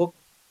that in the book,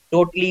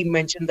 totally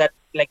mentioned that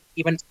like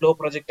even slow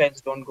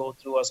projectiles don't go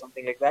through or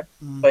something like that.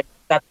 But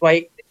that's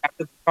why they have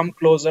to come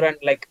closer and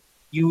like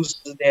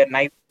use their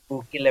knife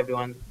to kill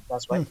everyone.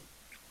 That's why.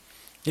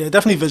 Yeah,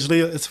 definitely visually,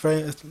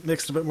 it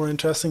makes it a bit more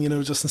interesting, you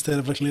know, just instead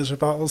of like laser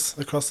battles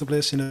across the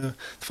place, you know,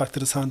 the fact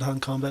that it's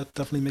hand-to-hand combat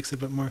definitely makes it a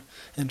bit more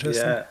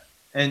interesting. Yeah,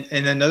 and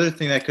another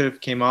thing that could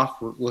have came off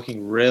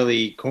looking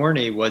really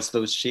corny was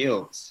those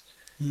shields.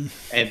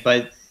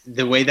 But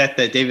the way that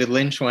the David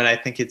Lynch one, I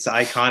think it's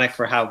iconic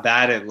for how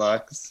bad it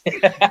looks.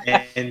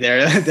 And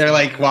they're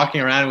like walking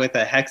around with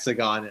a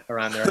hexagon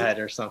around their head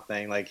or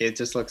something. Like it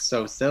just looks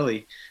so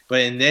silly.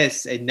 But in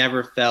this, it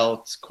never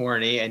felt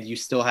corny, and you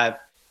still have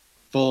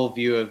full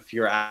view of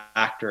your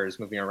actors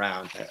moving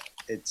around.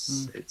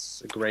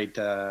 It's a great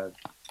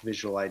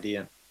visual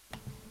idea.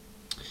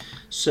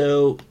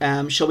 So,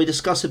 shall we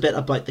discuss a bit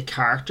about the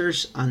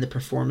characters and the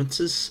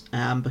performances?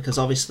 Because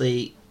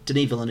obviously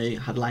Denis Villeneuve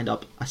had lined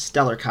up a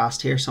stellar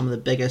cast here. Some of the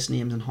biggest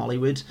names in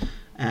Hollywood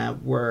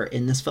were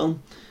in this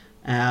film.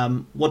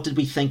 What did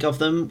we think of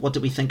them? What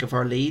did we think of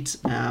our lead,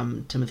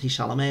 Timothée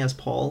Chalamet as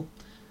Paul?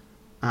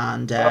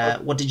 And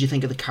what did you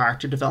think of the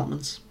character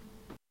developments?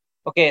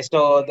 Okay,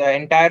 so the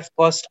entire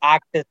first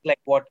act is like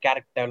what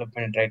character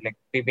development, right?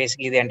 Like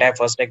basically the entire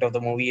first act of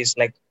the movie is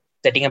like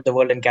setting up the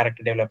world and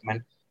character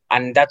development.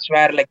 And that's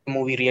where like the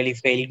movie really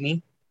failed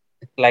me.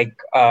 Like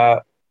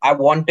I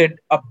wanted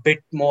a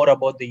bit more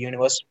about the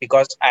universe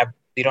because I have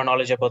zero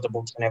knowledge about the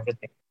books and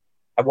everything.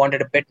 I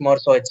wanted a bit more.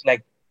 So it's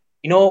like,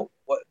 you know,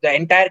 the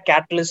entire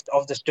catalyst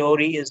of the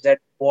story is that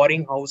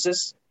warring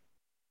houses,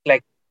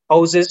 like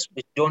houses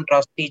which don't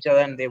trust each other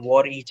and they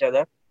war each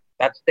other.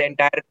 That's the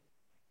entire...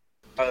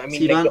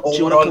 Sivan, do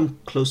you want to come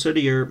closer to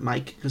your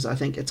mic? Because I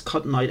think it's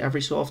cutting out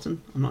every so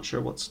often. I'm not sure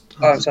what's...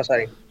 Oh, so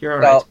sorry. You're all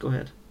right. Go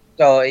ahead.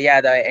 So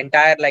yeah, the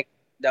entire like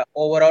the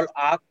overall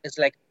arc is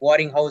like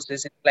Warring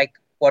Houses. It's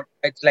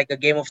like a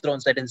Game of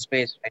Thrones set in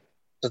space, right?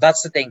 So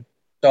that's the thing.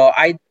 So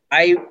I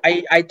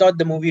thought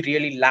the movie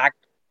really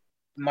lacked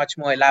much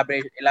more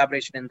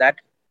elaboration in that.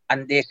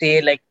 And they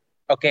say like,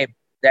 okay,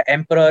 the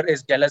emperor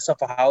is jealous of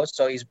a house,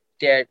 so he's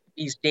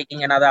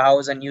taking another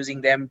house and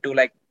using them to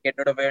like get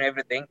rid of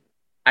everything.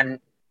 And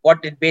what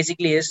it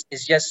basically is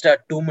just a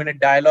 2 minute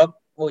dialogue,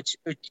 which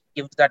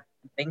gives that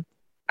thing.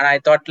 And I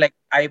thought like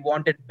I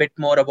wanted a bit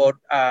more about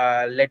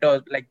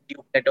Leto, like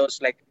Duke Leto's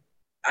like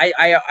as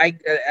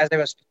I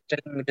was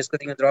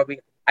discussing with Robbie,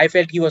 I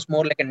felt he was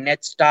more like a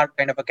Ned Stark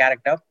kind of a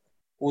character,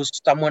 who's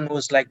someone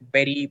who's like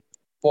very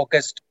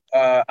focused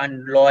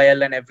and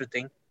loyal and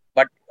everything,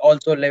 but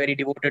also very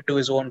devoted to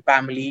his own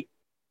family.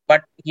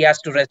 But he has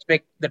to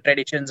respect the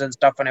traditions and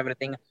stuff and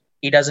everything.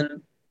 He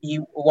doesn't. He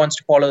wants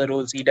to follow the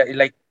rules.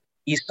 Like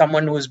he's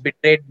someone who is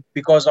betrayed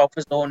because of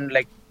his own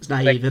like. It's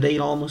naivety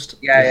almost.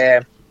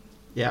 Yeah.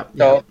 Yeah.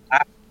 So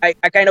I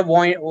kind of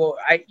want.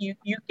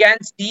 You can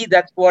see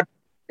that's what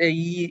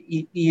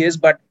he is,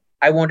 but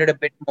I wanted a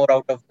bit more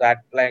out of that.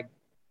 Like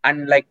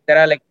and like there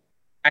are like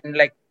and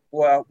like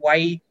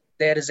why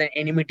there is an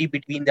enmity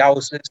between the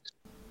houses.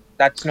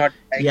 That's not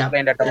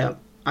explained at all. Yeah.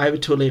 I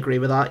would totally agree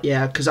with that.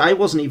 Yeah, because I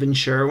wasn't even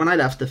sure when I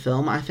left the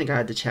film. I think I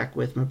had to check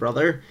with my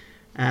brother.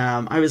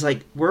 I was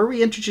like, were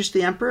we introduced to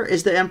the Emperor?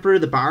 Is the Emperor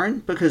the Baron?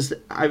 Because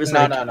I was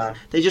no.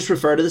 They just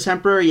refer to this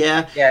Emperor,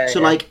 yeah.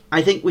 So like,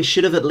 I think we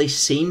should have at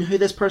least seen who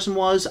this person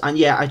was. And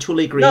yeah, I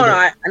totally agree.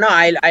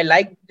 I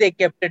like they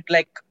kept it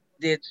like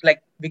it's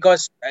like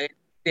because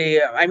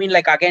I mean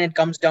like again it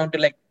comes down to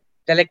like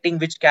selecting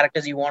which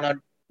characters you want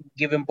to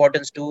give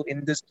importance to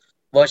in this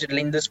version,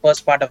 in this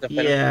first part of the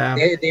film. Yeah.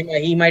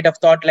 He might have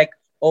thought like,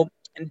 oh,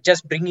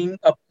 just bringing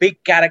a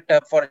big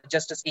character for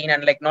just a scene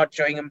and like not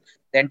showing him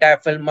the entire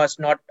film must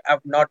not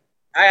have not.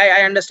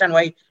 I understand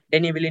why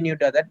Denis Villeneuve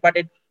does that, but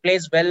it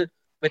plays well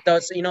with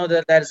us. You know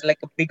that there's like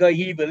a bigger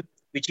evil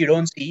which you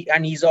don't see,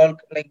 and he's all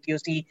like you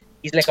see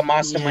he's like a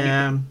mastermind.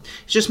 Yeah,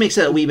 it just makes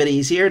it a wee bit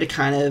easier to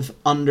kind of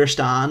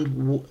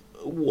understand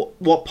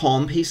what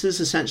pawn pieces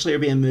essentially are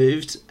being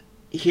moved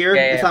here,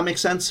 if that makes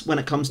sense, when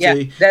it comes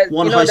to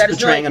one house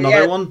betraying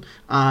another one,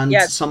 and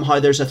somehow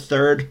there's a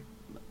third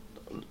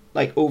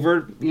like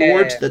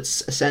overlord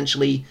that's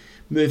essentially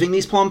moving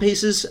these pawn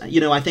pieces. You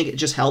know, I think it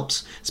just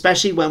helps,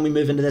 especially when we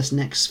move into this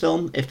next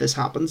film, if this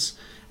happens,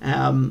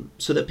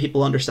 so that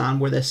people understand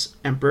where this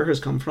emperor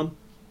has come from.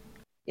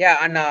 Yeah,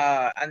 and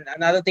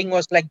another thing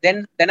was like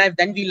then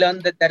we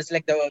learned that there's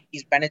like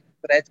these Bene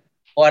Gesserit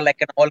or like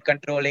an all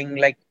controlling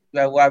like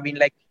who have been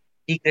like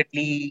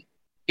secretly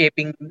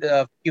shaping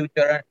the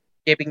future,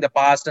 shaping the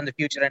past and the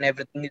future and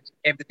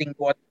everything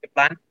what they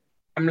plan.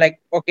 I'm like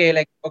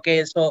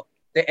okay, so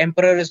the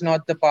emperor is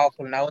not the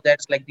powerful now.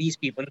 That's like these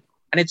people,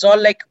 and it's all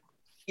like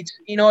it's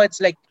it's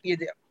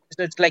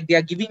like they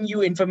are giving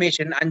you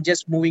information and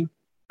just moving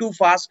too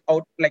fast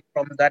out like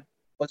from that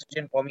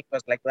position. For me, it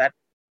was like that.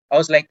 I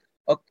was like,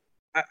 okay,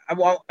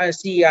 I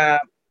see.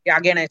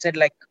 Again, I said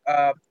like,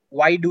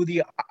 why do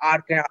the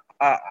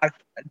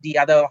the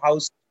other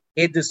house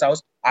hate this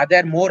house? Are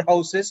there more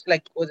houses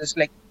like just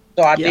like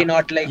so? Are they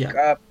not like?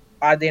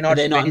 Are they not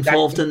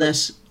involved in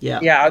this? Yeah.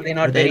 Are they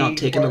not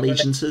taking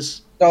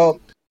allegiances? So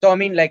I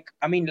mean like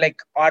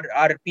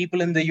are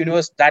people in the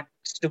universe that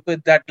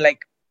stupid that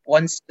like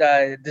once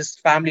this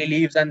family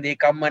leaves and they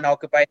come and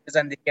occupy this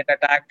and they get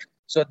attacked,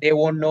 so they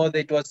won't know that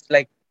it was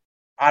like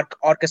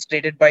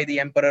orchestrated by the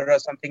emperor or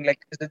something like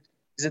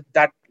is it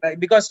that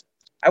because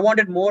I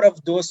wanted more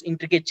of those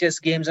intricate chess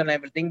games and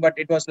everything, but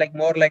it was like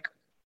more like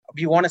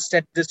we want to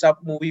set this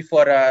up movie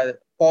for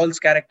Paul's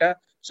character,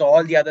 so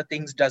all the other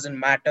things doesn't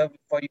matter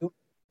for you.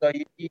 So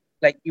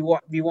we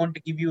want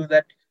to give you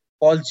that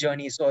Paul's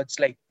journey. So it's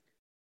like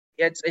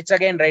it's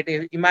again right.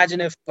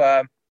 Imagine if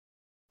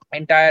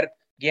entire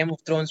Game of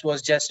Thrones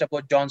was just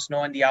about Jon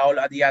Snow and the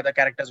other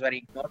characters were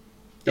ignored.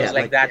 It was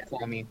like that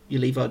for me. You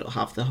leave out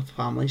half the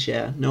families,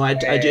 yeah. No, I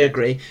do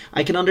agree.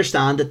 I can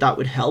understand that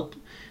would help.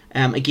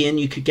 Again,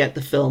 you could get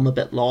the film a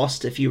bit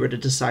lost if you were to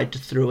decide to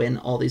throw in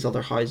all these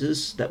other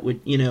houses. That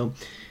would, it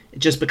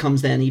just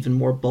becomes then even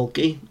more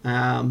bulky.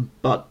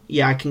 But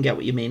yeah, I can get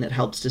what you mean. It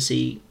helps to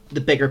see the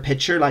bigger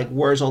picture, like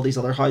where's all these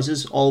other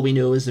houses? All we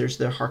know is there's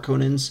the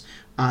Harkonnens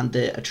and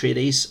the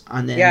Atreides,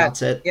 and then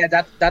that's it.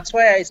 Yeah, that's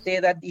why I say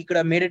that he could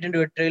have made it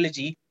into a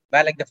trilogy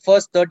where like the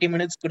first 30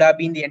 minutes could have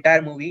been the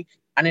entire movie,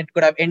 and it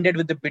could have ended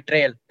with the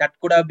betrayal. That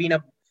could have been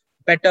a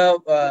better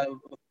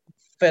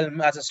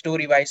film as a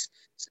story wise.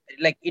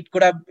 Like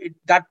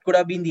that could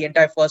have been the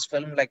entire first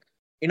film. Like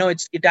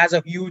it has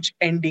a huge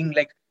ending,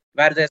 like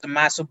where there's a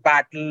massive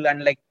battle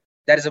and like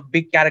there is a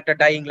big character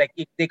dying. Like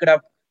if they could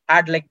have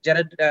had like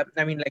Jared,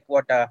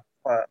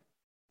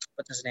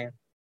 what's his name,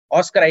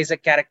 Oscar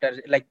Isaac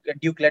character like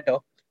Duke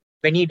Leto,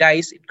 when he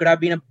dies, it could have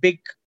been a big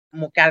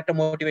character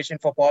motivation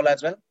for Paul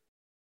as well.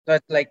 So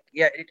it's like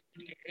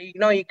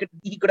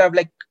he could have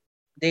like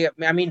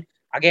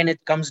again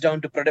it comes down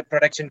to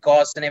production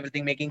costs and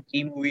everything. Making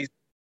 3 movies,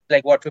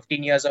 like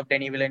 15 years of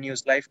Denis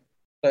Villeneuve's life.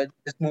 So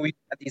this movie,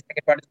 the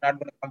second part is not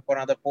going to come for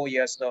another 4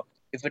 years. So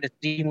if it is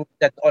three movies,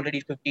 that's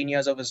already 15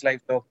 years of his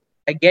life. So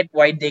I get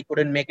why they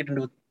couldn't make it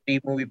into three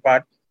movie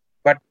part,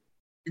 but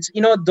it's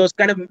those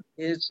kind of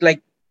it's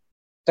like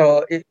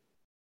so.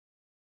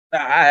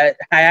 I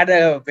had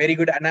a very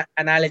good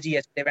analogy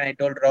yesterday when I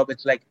told Rob.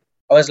 It's like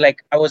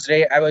I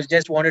was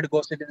just wanted to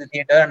go sit in the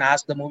theater and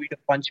ask the movie to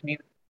punch me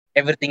with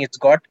everything it's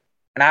got.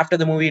 And after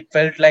the movie, it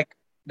felt like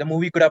the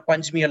movie could have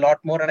punched me a lot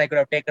more, and I could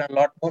have taken a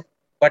lot more.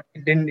 But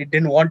it didn't. It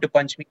didn't want to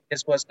punch me. It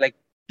just was like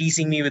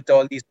teasing me with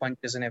all these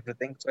punches and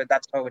everything. So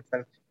that's how it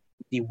felt.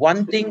 The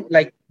one thing,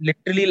 like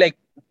literally, like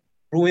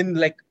ruined,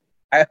 like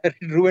I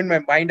ruined my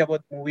mind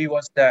about the movie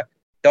was the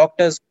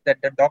doctor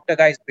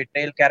guy's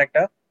betrayal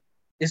character.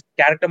 His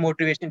character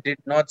motivation did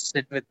not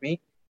sit with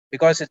me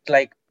because it's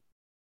like,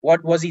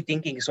 what was he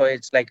thinking? So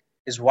it's like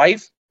his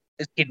wife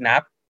is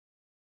kidnapped.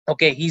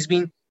 Okay, he's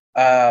been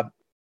uh,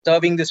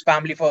 serving this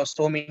family for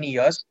so many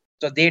years,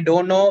 so they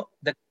don't know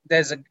that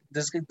this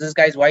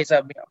guy's wife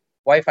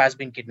has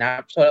been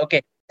kidnapped. So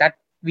okay, that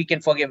we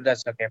can forgive.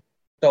 That's okay.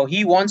 So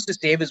he wants to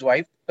save his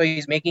wife, so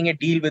he's making a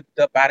deal with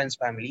the parents'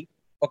 family.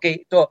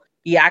 Okay, so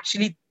he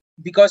actually,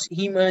 because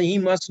he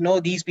must know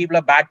these people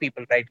are bad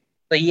people, right?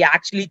 So he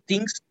actually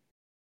thinks,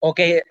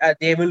 okay,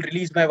 they will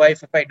release my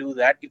wife if I do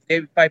that.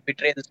 If I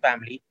betray this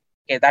family,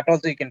 okay, that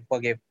also you can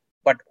forgive.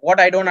 But what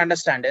I don't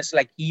understand is,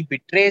 like, he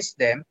betrays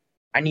them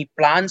and he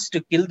plans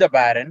to kill the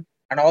Baron,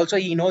 and also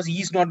he knows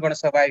he's not going to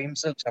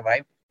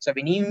survive. So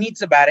when he meets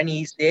the Baron,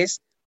 he says,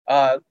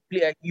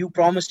 "You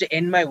promised to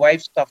end my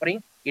wife's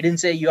suffering." He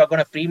didn't say you are going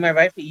to free my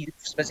wife. He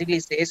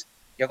specifically says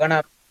you're going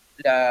to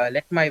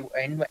end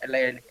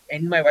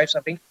my wife's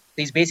suffering. So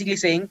he's basically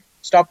saying,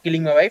 stop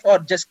killing my wife, or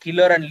just kill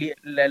her and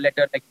let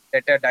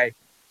her die.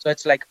 So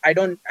it's like I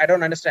don't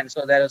understand.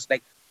 So there was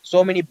like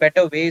so many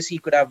better ways he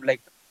could have,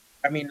 like,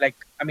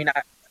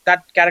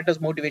 that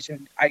character's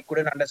motivation I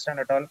couldn't understand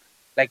at all,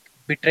 like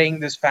betraying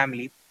this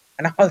family.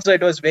 And also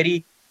it was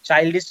very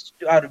childish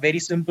or very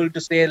simple to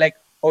say, like,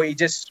 oh, he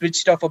just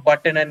switched off a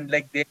button and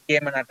like they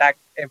came and attacked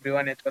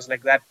everyone. It was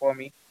like that for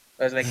me.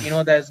 It was like,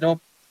 there's no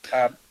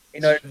uh,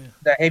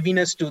 the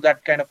heaviness to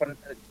that kind of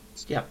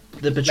Yeah,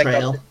 the like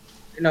betrayal.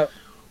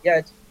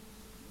 yeah,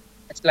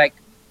 it's like,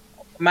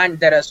 man,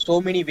 there are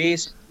so many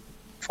ways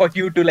for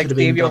you to like Could have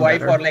been save your done wife,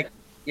 better. or like,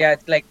 yeah,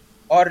 it's like,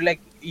 or like,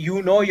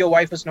 your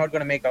wife is not going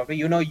to make out,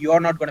 you're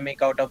not going to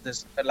make out of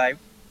this alive.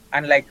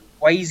 And like,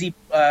 why is he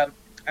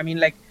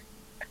like,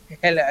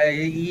 hell,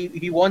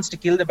 he wants to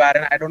kill the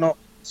Baron. I don't know.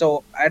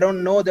 So I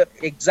don't know the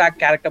exact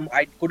character.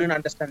 I couldn't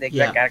understand the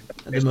exact Yeah, character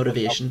the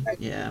motivation.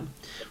 Yeah.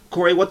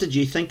 Corey, what did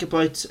you think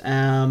about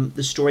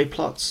the story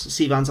plots?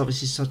 Sivan's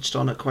obviously touched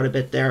on it quite a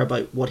bit there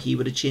about what he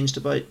would have changed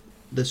about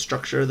the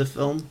structure of the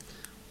film.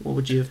 What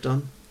would you have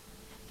done?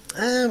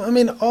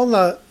 All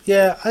that,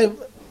 yeah,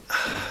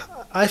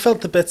 I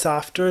felt the bits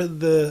after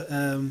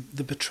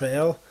the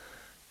betrayal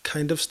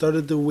kind of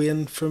started to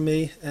wane for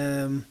me.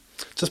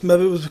 Just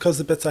maybe it was because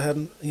the bits I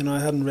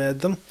hadn't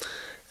read them.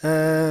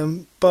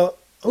 But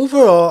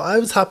overall, I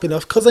was happy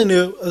enough because I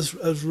knew,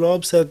 as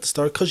Rob said at the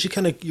start, because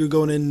you're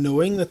going in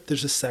knowing that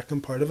there's a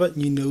second part of it,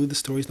 and the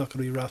story's not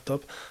going to be wrapped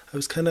up. I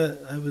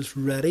was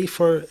ready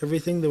for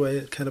everything the way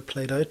it kind of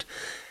played out.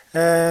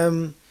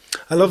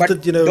 I love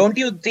But that, don't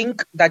you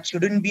think that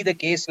shouldn't be the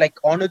case? Like,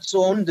 on its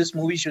own, this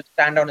movie should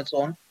stand on its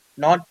own,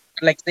 not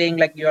like saying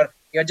like you're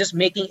just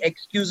making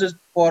excuses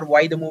for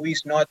why the movie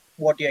is not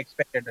what you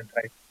expected it,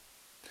 right?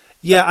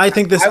 Yeah, I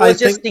think this. I I was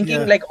just think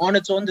thinking, yeah. like, on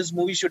its own, this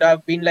movie should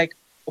have been like,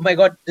 oh my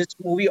god, this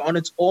movie on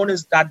its own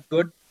is that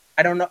good.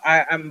 I don't know.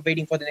 I'm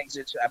waiting for the next.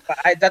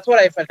 But that's what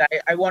I felt.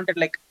 I wanted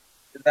like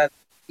that.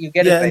 You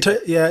get it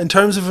Yeah, right. in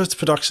terms of its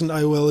production,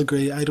 I will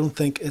agree. I don't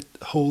think it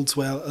holds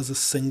well as a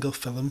single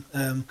film.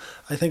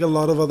 I think a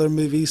lot of other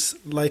movies,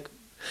 like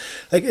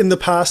in the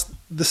past,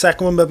 the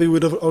second one maybe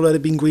would have already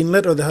been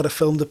greenlit, or they had a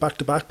filmed it back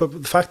to back.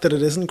 But the fact that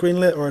it isn't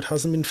greenlit or it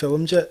hasn't been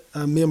filmed yet,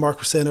 me and Mark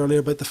were saying earlier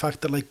about the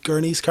fact that like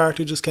Gurney's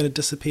character just kind of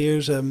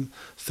disappears.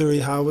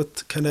 Thury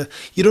Howitt kind of,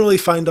 you don't really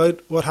find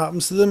out what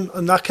happens to them,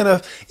 and that kind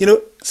of,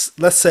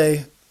 let's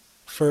say,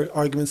 for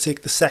argument's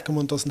sake, the second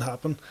one doesn't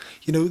happen.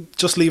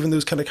 Just leaving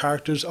those kind of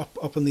characters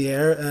up in the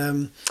air,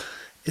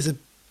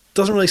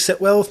 doesn't really sit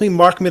well with me.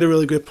 Mark made a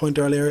really great point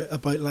earlier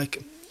about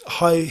like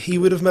how he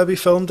would have maybe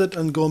filmed it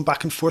and going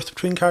back and forth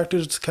between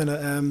characters to kind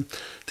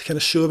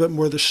of show a bit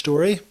more of the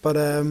story. But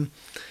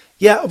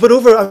yeah, but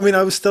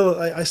I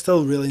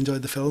still really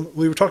enjoyed the film.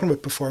 We were talking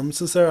about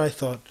performances there. I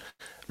thought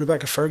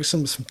Rebecca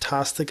Ferguson was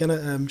fantastic in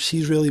it.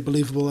 She's really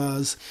believable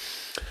as,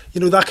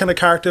 that kind of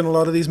character in a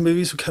lot of these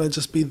movies would kind of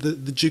just be the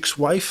Duke's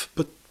wife,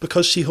 but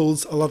because she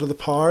holds a lot of the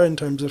power in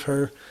terms of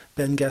her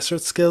Ben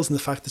Gesserit skills and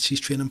the fact that she's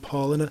training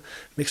Paul in it,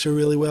 makes her a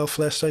really well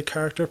fleshed out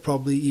character,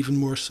 probably even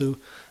more so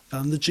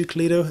than the Duke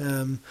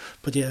Leto.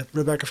 But yeah,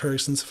 Rebecca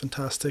Ferguson's a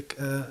fantastic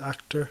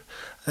actor.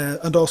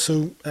 And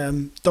also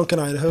Duncan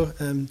Idaho,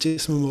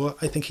 Jason Momoa,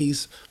 I think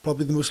he's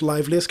probably the most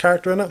liveliest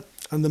character in it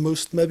and the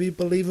most maybe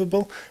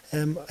believable.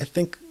 I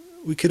think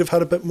we could have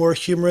had a bit more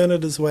humour in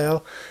it as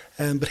well,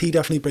 but he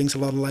definitely brings a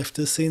lot of life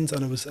to the scenes,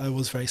 and I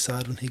was very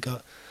sad when he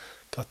got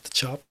got the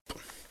chop.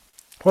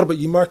 What about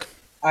you, Mark?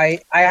 I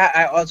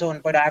also,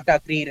 but I have to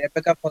agree.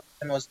 Rebecca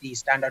Ferguson was the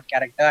standout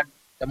character, and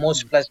the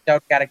most fleshed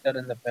out character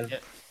in the film. Yeah.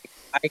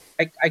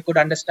 I could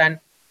understand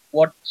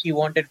what she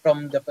wanted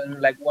from the film,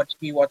 like what's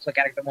the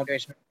character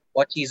motivation,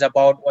 what she's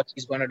about, what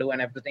she's going to do,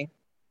 and everything.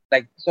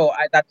 Like so,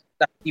 that's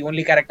the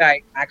only character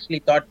I actually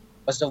thought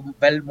was the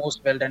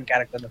most well done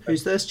character in the film.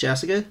 Who's this?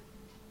 Jessica?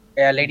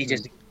 Yeah, Lady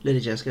Jessica. Lady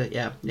Jessica.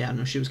 Yeah.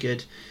 No, she was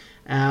good.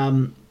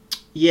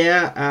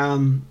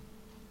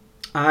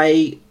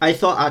 I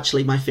thought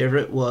actually my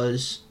favorite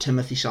was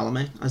Timothy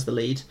Chalamet as the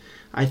lead.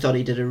 I thought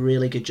he did a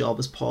really good job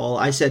as Paul.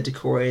 I said to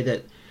Corey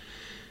that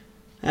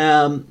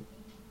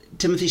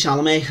Timothy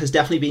Chalamet has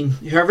definitely been,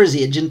 whoever his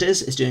agent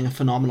is doing a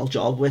phenomenal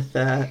job with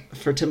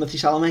for Timothy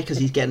Chalamet, because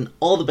he's getting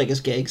all the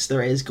biggest gigs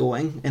there is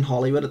going in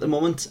Hollywood at the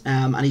moment,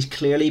 and he's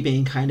clearly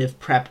being kind of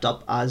prepped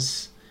up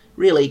as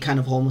really kind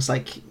of almost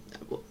like,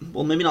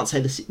 well, maybe not say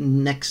the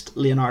next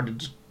Leonardo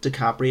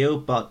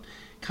DiCaprio, but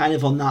kind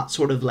of on that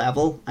sort of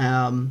level.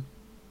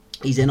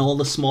 He's in all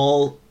the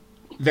small,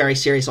 very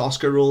serious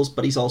Oscar roles,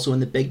 but he's also in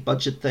the big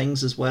budget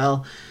things as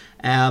well.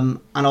 And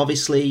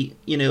obviously,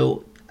 you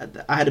know,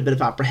 I had a bit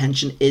of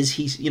apprehension. Is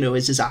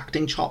his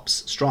acting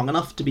chops strong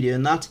enough to be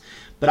doing that?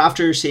 But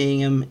after seeing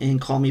him in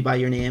Call Me by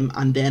Your Name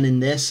and then in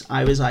this,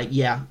 I was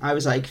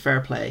like,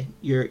 fair play.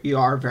 You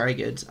are very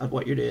good at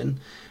what you're doing.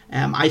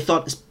 I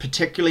thought,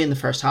 particularly in the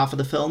first half of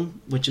the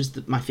film, which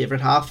is my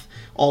favorite half,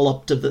 all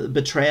up to the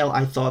betrayal,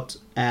 I thought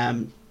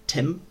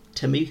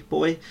Timmy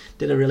boy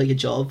did a really good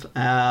job.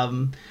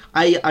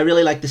 I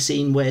really like the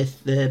scene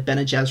with the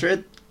Bene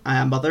Gesserit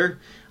mother,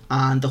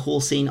 and the whole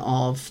scene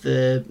of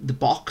the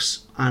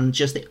box, and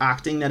just the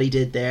acting that he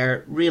did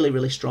there, really,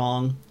 really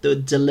strong. The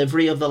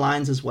delivery of the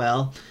lines as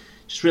well,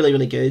 just really,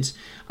 really good.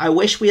 I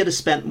wish we had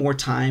spent more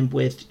time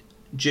with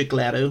Duke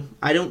Leto.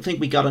 I don't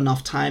think we got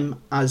enough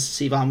time, as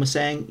Sivan was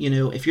saying. You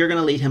know, if you're going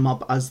to lead him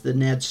up as the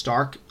Ned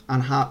Stark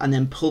and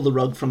then pull the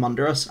rug from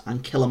under us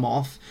and kill him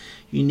off,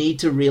 you need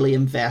to really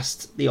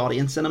invest the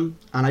audience in him,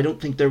 and I don't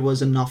think there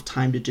was enough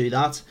time to do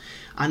that.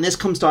 And this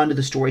comes down to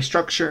the story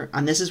structure,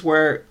 and this is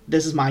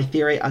my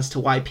theory as to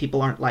why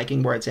people aren't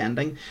liking where it's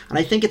ending. And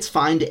I think it's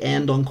fine to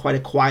end on quite a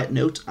quiet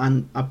note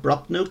and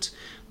abrupt note,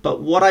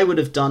 but what I would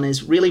have done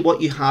is really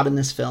what you had in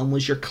this film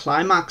was your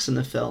climax in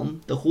the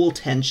film, the whole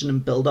tension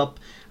and build up,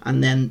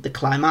 and then the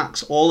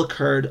climax all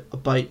occurred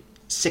about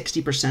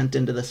 60%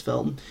 into this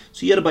film.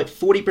 So you had about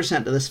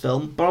 40% of this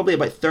film, probably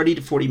about 30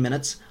 to 40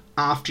 minutes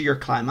after your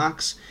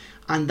climax,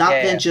 and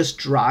that then just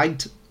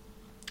dragged.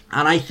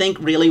 And I think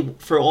really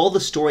for all the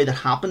story that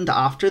happened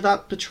after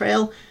that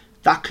betrayal,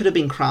 that could have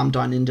been crammed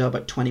down into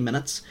about 20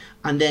 minutes,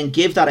 and then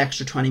give that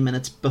extra 20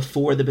 minutes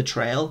before the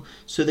betrayal,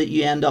 so that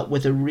you end up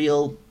with a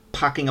real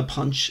packing a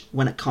punch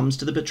when it comes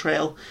to the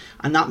betrayal.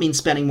 And that means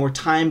spending more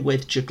time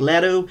with Duke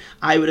Leto.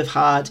 I would have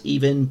had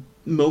even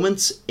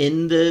moments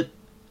in the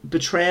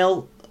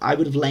betrayal, I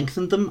would have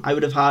lengthened them. I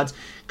would have had,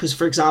 because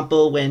for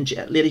example, when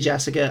Lady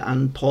Jessica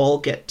and Paul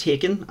get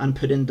taken and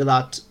put into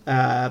that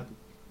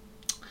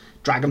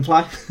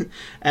dragonfly,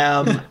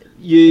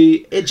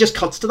 it just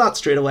cuts to that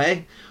straight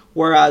away.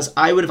 Whereas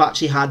I would have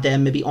actually had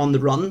them maybe on the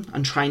run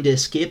and trying to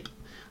escape.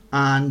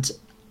 And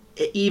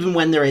even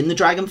when they're in the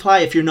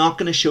dragonfly, if you're not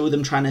going to show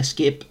them trying to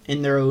escape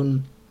in their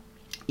own,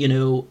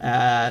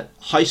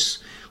 house,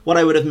 what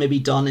I would have maybe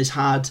done is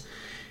had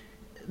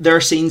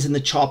their scenes in the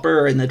chopper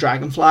or in the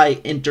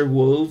dragonfly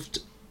interweaved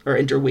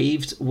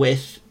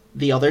with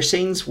the other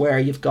scenes where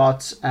you've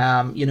got,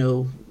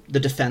 the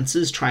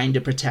defenses trying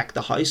to protect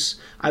the house.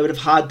 I would have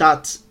had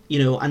that,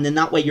 and then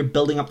that way you're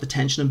building up the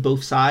tension on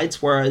both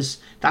sides, whereas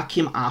that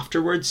came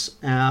afterwards.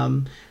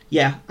 And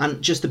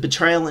just the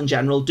betrayal in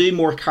general, do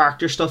more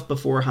character stuff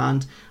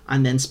beforehand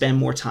and then spend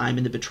more time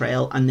in the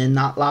betrayal. And then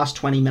that last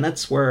 20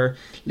 minutes where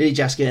Lady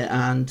Jessica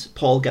and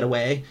Paul get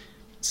away,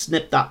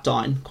 snip that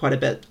down quite a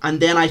bit.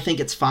 And then I think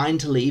it's fine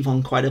to leave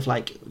on quite of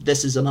like,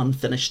 this is an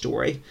unfinished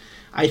story.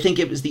 I think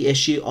it was the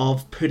issue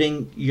of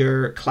putting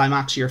your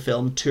climax of your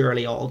film too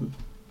early on.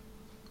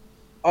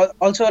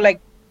 Also,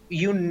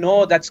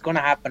 that's going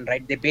to happen,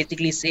 right? They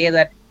basically say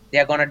that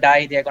they're going to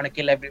die, they're going to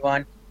kill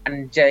everyone,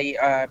 and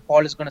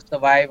Paul is going to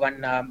survive,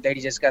 and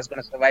Lady Jessica is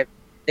going to survive.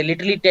 They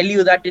literally tell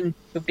you that in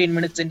 15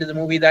 minutes into the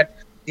movie that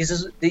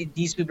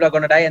these people are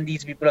going to die and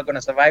these people are going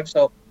to survive.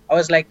 So I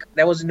was like,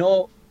 there was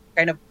no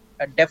kind of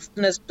a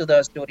depthness to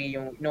the story.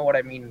 You know what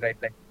I mean, right?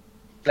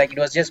 Like it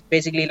was just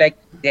basically like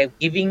they're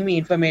giving me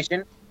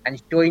information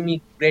and showing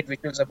me great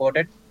visuals about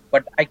it,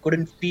 but I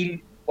couldn't feel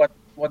what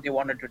they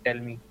wanted to tell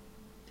me.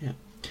 Yeah.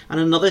 And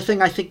another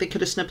thing I think they could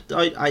have snipped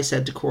out, I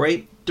said to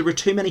Corey, there were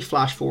too many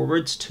flash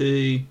forwards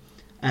to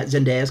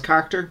Zendaya's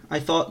character, I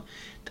thought.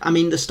 I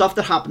mean, the stuff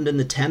that happened in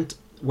the tent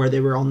where they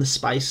were on the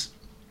spice,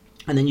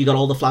 and then you got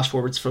all the flash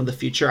forwards from the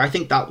future, I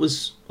think that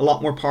was a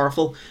lot more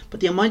powerful. But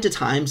the amount of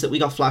times that we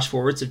got flash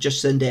forwards of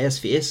just Zendaya's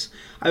face,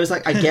 I was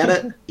like, I get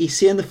it. You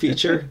see in the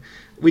future,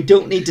 we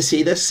don't need to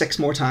see this 6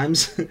 more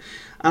times. And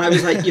I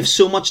was like, you've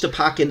so much to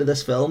pack into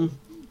this film.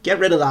 Get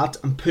rid of that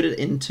and put it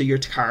into your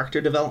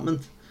character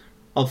development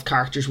of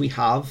characters we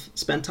have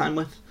spent time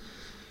with.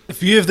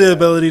 If you have the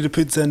ability to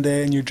put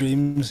Zendaya in your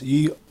dreams,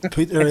 you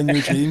put her in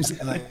your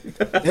dreams. Like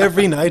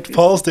every night,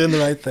 Paul's doing the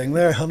right thing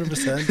there,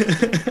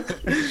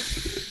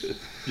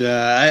 100%.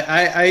 Yeah,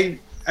 I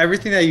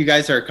everything that you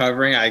guys are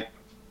covering, I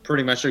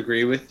pretty much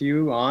agree with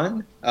you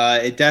on.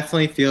 It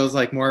definitely feels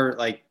like more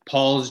like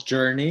Paul's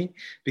journey,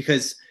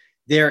 because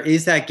there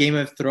is that Game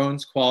of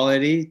Thrones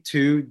quality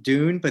to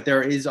Dune, but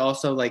there is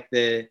also like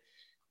the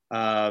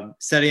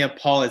setting up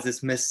Paul as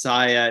this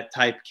Messiah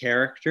type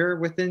character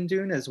within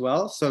Dune as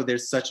well. So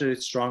there's such a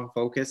strong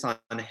focus on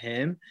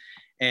him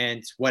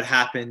and what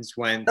happens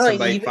when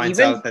somebody finds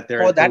out that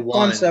they're the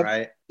one,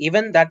 right?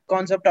 Even that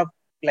concept of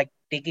like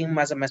taking him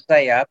as a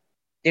Messiah,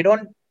 they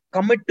don't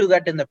commit to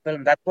that in the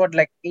film. That's what,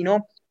 like,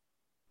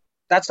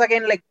 that's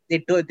again like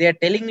they're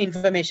telling me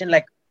information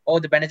like, oh,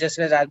 the Bene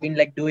Gesserit has been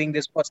like doing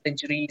this for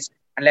centuries,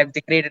 and like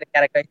they created a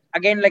character.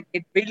 Again, like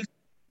it feels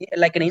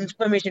like an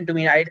information to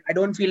me. I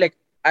don't feel like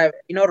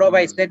Rob,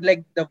 I said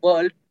like the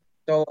world.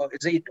 So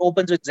it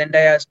opens with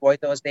Zendaya's voice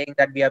saying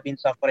that we have been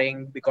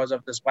suffering because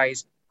of the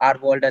spice. Our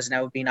world has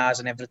never been ours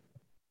and everything.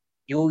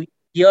 You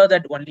hear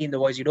that only in the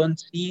voice. You don't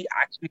see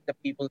actually the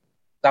people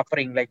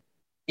suffering. Like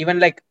even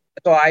like,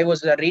 so I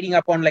was reading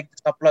up on like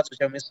the subplots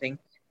which are missing.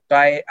 So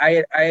I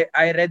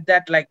read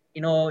that like,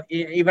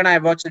 even I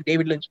watched the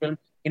David Lynch film,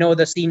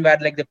 the scene where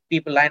like the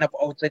people line up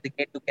outside the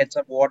gate to get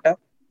some water.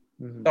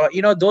 Mm-hmm. So,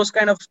 those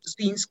kind of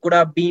scenes could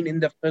have been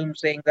in the film,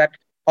 saying that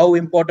how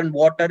important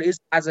water is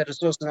as a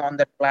resource on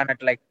that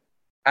planet. Like,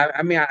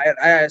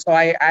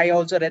 I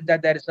also read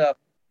that there is a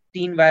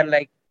scene where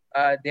like,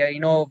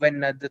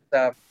 when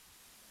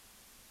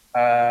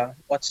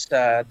what's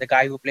the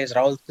guy who plays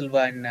Raul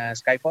Silva in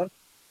Skyfall?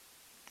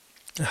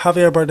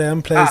 Javier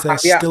Bardem plays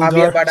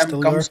Javier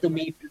Bardem comes to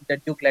meet the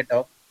Duke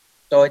Leto.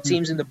 So it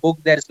seems in the book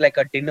there's like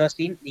a dinner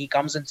scene. He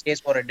comes and stays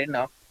for a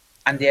dinner,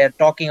 and they are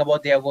talking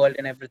about their world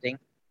and everything.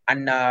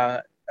 And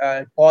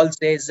Paul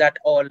says that,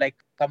 oh, like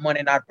someone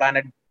in our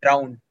planet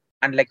drowned,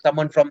 and like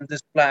someone from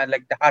this planet,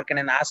 like the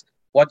Harkonnen, asks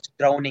what's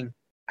drowning,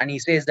 and he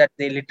says that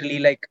they literally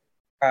like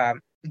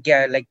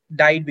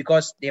died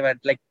because they were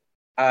like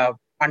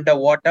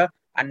underwater,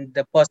 and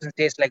the person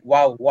says like,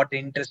 wow, what an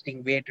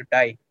interesting way to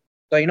die.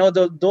 So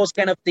those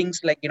kind of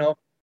things, like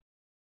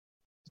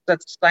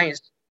that's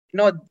science.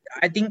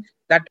 I think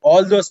that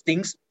all those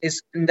things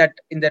is in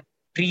the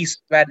trees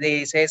where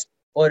they says,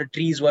 oh, a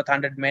tree is worth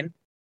 100 men.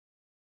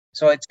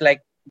 So it's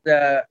like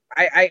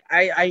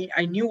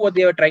I knew what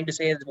they were trying to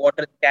say is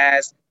water,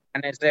 gas,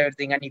 and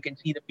everything, and you can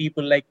see the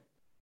people like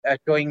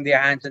showing their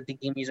hands and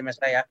thinking he's a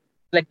Messiah.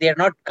 Like they're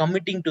not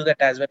committing to that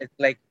as well. It's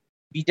like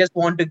we just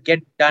want to get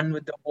done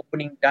with the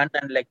opening done,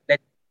 and like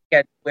let's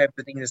get to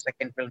everything in the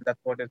second film. That's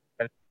what it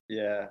felt.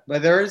 Yeah,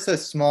 but there is a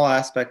small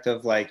aspect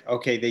of like,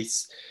 okay,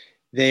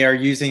 they are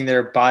using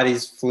their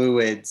body's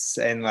fluids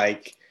and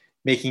like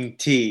making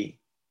tea,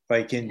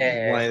 like in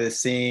one of the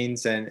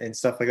scenes and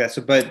stuff like that.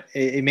 So, but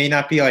it may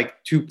not be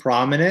like too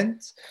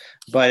prominent,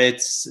 but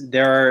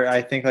there are,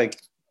 I think, like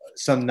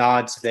some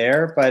nods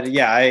there. But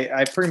yeah,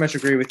 I pretty much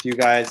agree with you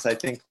guys. I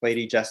think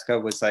Lady Jessica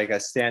was like a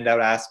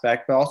standout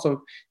aspect, but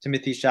also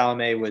Timothée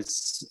Chalamet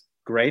was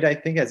great, I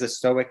think, as a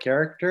stoic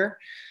character.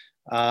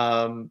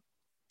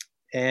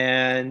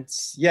 And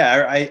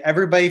yeah,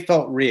 everybody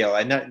felt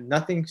real.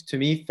 Nothing to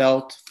me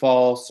felt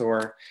false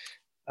or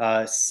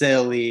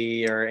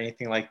silly or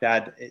anything like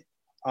that.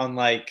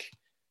 Unlike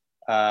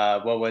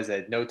what was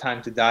it? No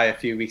Time to Die a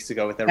few weeks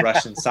ago with a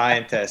Russian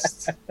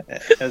scientist.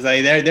 It was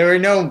like there were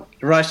no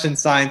Russian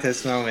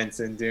scientist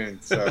moments in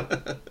Dune. So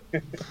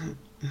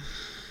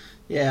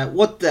yeah.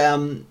 What?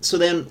 So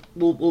then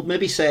we'll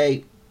maybe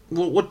say,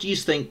 what do you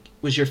think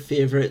was your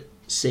favorite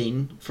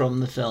scene from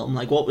the film?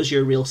 Like, what was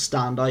your real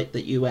standout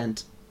that you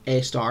went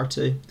A star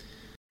to?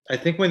 I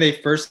think when they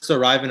first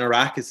arrive in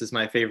Arrakis is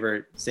my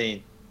favorite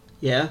scene.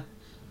 Yeah.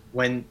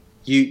 When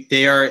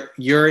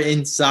you're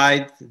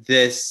inside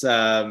this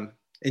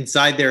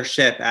inside their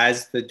ship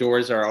as the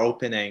doors are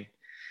opening,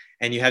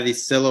 and you have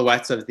these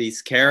silhouettes of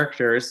these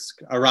characters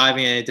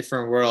arriving in a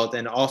different world,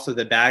 and also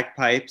the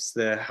bagpipes,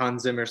 the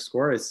Hans Zimmer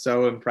score is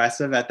so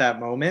impressive at that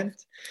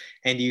moment.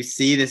 And you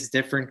see this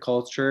different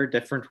culture,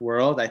 different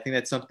world. I think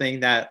that's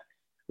something that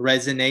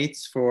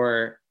resonates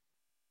for,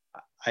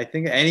 I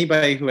think,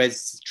 anybody who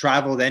has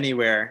traveled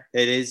anywhere.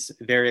 It is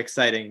very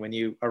exciting when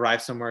you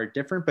arrive somewhere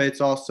different, but it's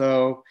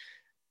also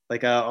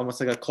like almost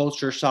like a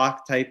culture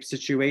shock type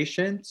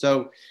situation.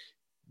 So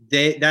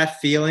that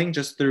feeling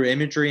just through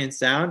imagery and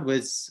sound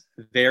was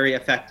very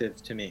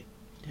effective to me.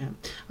 Yeah,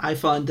 I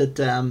found that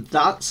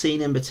that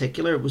scene in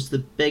particular was the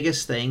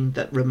biggest thing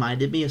that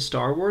reminded me of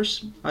Star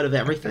Wars out of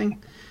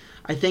everything.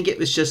 I think it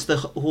was just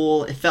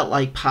it felt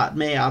like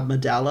Padme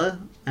Amidala,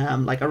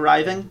 like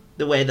arriving,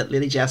 the way that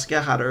Lady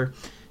Jessica had her,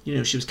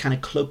 she was kind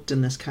of cloaked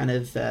in this kind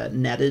of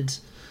netted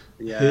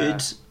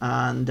hood,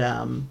 and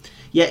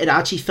it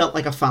actually felt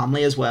like a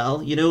family as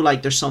well.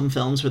 Like there's some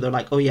films where they're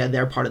like, oh yeah,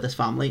 they're part of this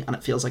family, and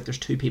it feels like there's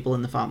two people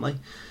in the family.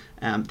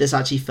 This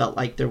actually felt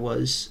like there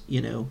was,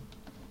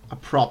 a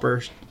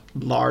proper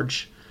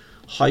large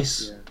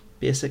house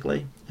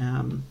basically,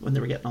 when they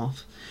were getting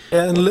off.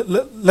 Yeah, and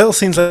little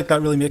scenes like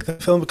that really make the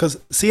film, because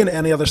seeing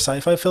any other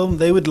sci-fi film,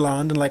 they would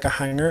land in like a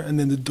hangar and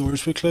then the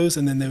doors would close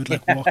and then they would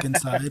like walk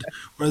inside.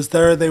 Whereas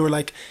there, they were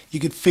like, you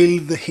could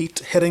feel the heat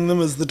hitting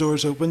them as the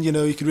doors opened. You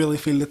know, you could really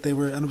feel that they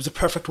were, and it was a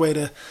perfect way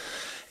to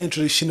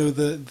introduce, you know,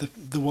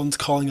 the ones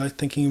calling out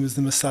thinking it was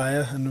the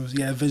Messiah, and it was,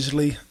 yeah,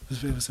 visually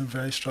it was a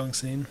very strong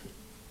scene.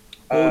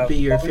 What would be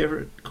your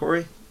favorite,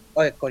 Corey?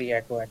 Oh, Corey,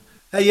 yeah, go ahead.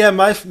 Yeah,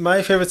 my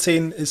favorite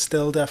scene is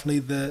still definitely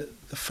the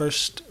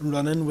first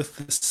run-in with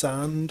the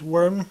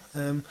sandworm.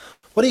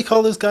 What do you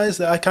call those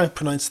guys? I can't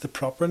pronounce the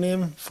proper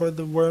name for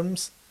the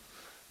worms.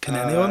 Can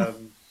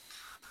anyone?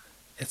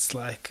 It's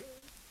like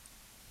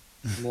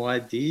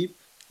Muad'Dib.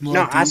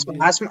 No,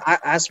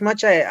 as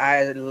much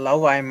I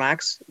love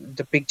IMAX,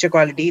 the picture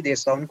quality, the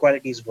sound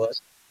quality is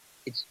worse.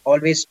 It's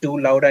always too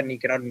loud and you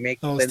cannot make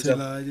sense of.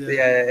 Loud,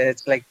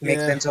 it's like make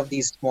sense of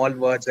these small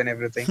words and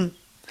everything.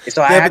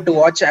 So I Yeah, had to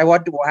watch. I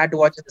had to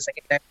watch it the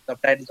second time,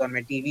 subtitles on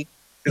my TV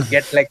to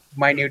get like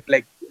minute,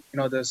 like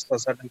those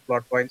certain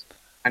plot points.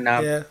 And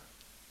that's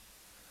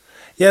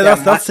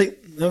the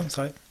no,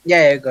 sorry.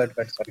 yeah, good,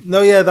 sorry.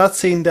 No, yeah, that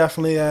scene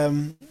definitely.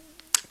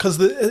 Because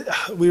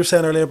we were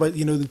saying earlier about,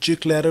 you know, the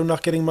Duke Leto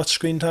not getting much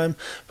screen time,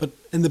 but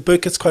in the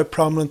book it's quite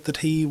prominent that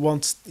he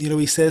wants, you know,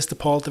 he says to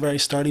Paul at the very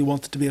start he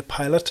wanted to be a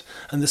pilot,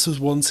 and this was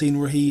one scene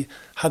where he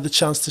had the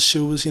chance to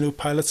show his, you know,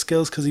 pilot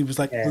skills, because he was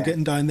like, we're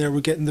getting down there,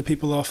 we're getting the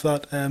people off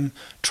that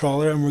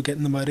trawler and we're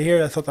getting them out of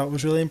here. I thought that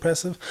was really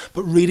impressive.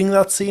 But reading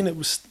that scene, it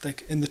was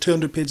like, in the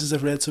 200 pages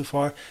I've read so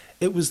far,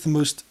 it was the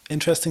most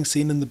interesting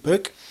scene in the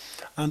book,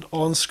 and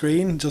on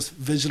screen, just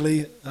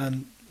visually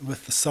and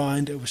with the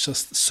sound, it was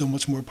just so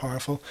much more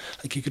powerful.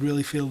 Like, you could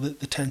really feel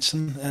the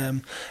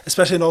tension,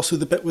 especially, and also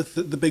the bit with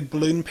the big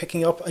balloon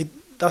picking up.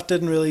 That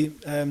didn't really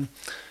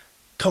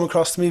come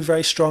across to me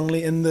very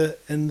strongly in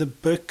the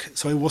book,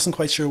 so I wasn't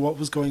quite sure what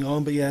was going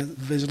on. But yeah,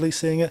 visually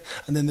seeing it,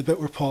 and then the bit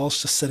where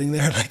Paul's just sitting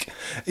there, like,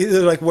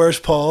 either like,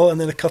 where's Paul,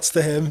 and then it cuts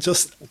to him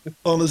just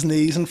on his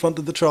knees in front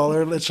of the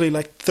trawler, literally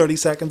like 30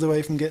 seconds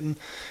away from getting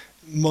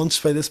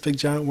munched by this big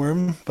giant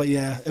worm. But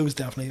yeah, it was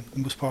definitely the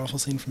most powerful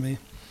scene for me.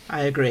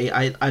 I agree.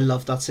 I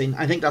love that scene.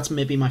 I think that's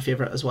maybe my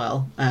favourite as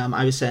well.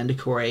 I was saying to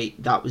Corey,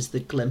 that was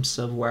the glimpse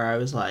of where I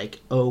was like,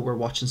 oh, we're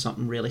watching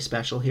something really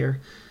special here.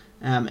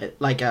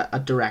 Like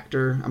a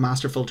director, a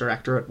masterful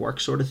director at work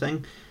sort of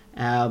thing.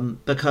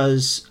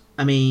 Because,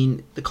 I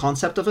mean, the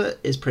concept of it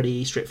is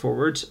pretty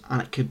straightforward,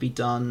 and it could be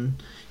done,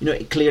 you know,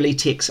 it clearly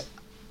takes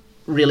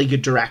really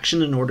good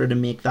direction in order to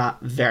make that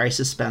very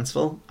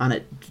suspenseful, and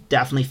it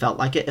definitely felt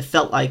like it. It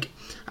felt like,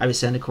 I was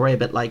saying to Corey, a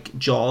bit like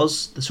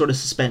Jaws, the sort of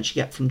suspense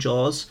you get from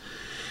Jaws.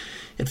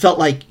 It felt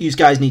like, you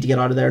guys need to get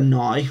out of there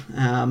now.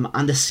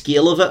 And the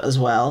scale of it as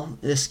well,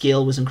 the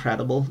scale was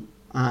incredible,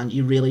 and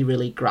you really,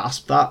 really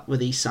grasped that with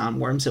these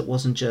sandworms. It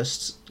wasn't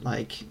just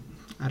like,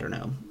 I don't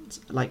know,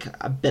 like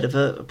a bit of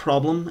a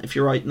problem if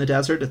you're out in the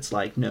desert. It's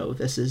like, no,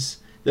 this is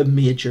the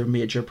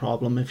major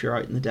problem if you're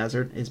out in the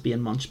desert, is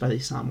being munched by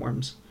these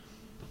sandworms.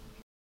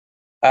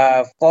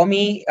 For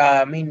me,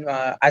 I mean,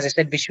 as I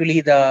said,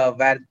 visually,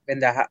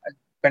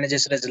 when I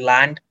just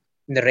land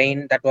in the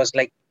rain, that was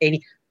like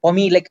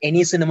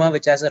any cinema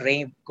which has a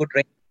good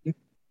rain,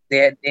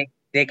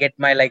 they get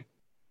my like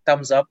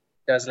thumbs up.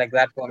 Just like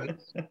that for me.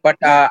 But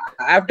I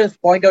have to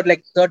point out,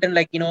 like, certain,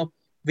 like,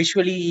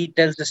 visually he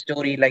tells the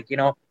story, like,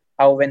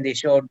 how when they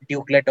showed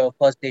Duke Leto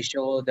first, they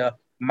show the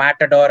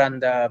matador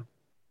and the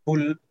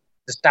bull,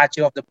 the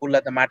statue of the bull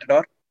at the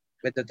matador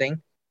with the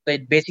thing. So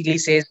it basically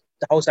says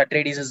the House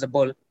Atreides is the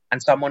bull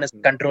and someone is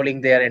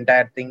controlling their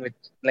entire thing, with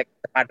like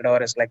the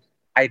matador is like,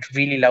 I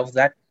really love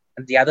that.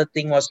 And the other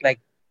thing was, like,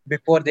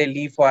 before they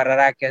leave for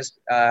Arrakis,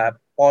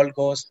 Paul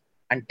goes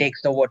and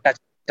takes the water,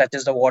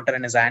 touches the water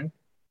in his hand,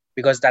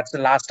 because that's the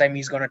last time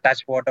he's going to touch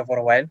water for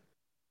a while.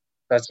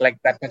 So it's like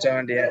that much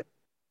of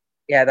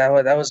yeah,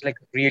 that was like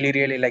really,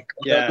 really, like,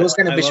 those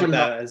kind of visual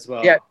nods as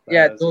well.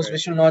 Those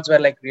visual nods were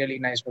like really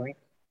nice for me.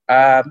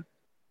 I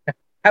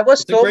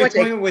was so much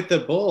point with the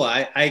bull.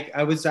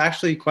 I was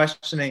actually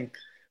questioning,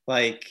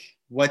 like,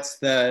 what's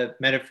the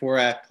metaphor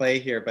at play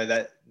here, but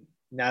that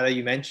now that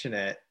you mention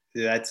it,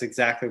 that's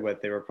exactly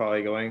what they were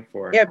probably going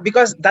for. Yeah,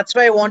 because that's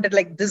why I wanted,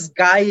 like, this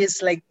guy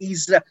is like,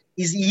 he's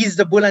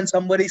the bull and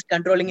somebody's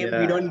controlling him.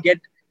 You don't get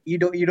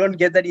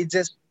that. You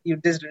just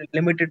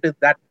limited to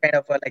that kind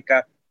of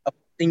a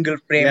single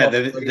frame. Yeah,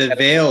 the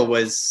veil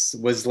was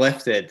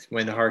lifted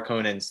when the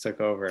Harkonnens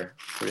took over,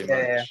 pretty much.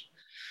 Yeah.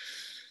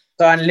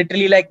 So, and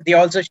literally, like, they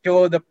also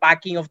show the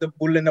packing of the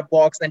bull in a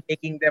box and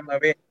taking them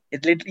away.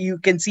 It literally, you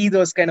can see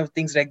those kind of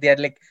things, like, they're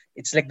like,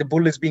 it's like the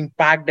bull is being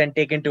packed and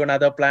taken to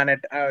another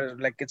planet.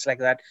 Like, it's like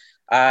that.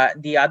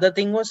 The other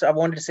thing was, I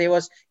wanted to say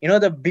was,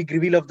 the big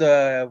reveal of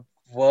the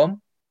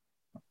worm.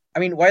 I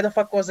mean, why the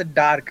fuck was it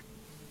dark?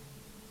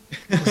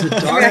 Was it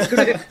dark? I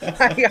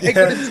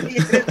couldn't see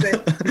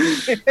anything.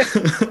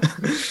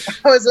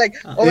 I was like,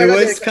 oh my God.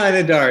 It was kind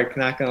of dark,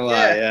 not gonna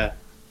lie. Yeah.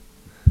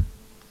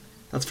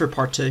 That's for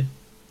part 2.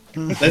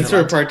 That's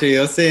for part 2.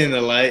 You'll see in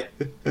the light.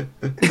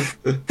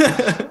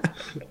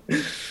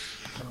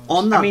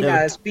 On that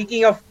note,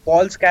 speaking of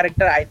Paul's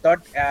character, I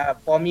thought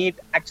for me it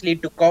actually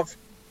took off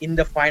in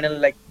the final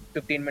like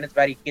 15 minutes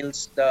where he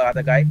kills the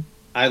other guy.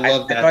 I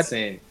love that thought,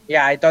 scene.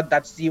 Yeah, I thought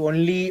that's the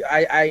only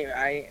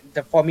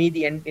for me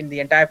the end in the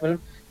entire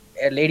film,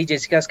 Lady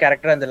Jessica's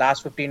character and the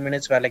last 15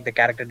 minutes were like the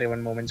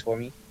character-driven moments for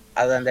me.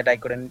 Other than that, I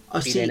couldn't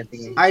feel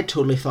anything. I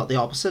totally felt the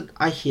opposite.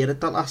 I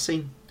hated that last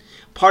scene.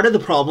 Part of the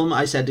problem,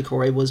 I said to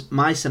Corey, was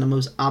my cinema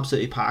was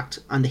absolutely packed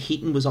and the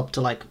heating was up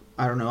to like,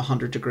 I don't know,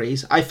 100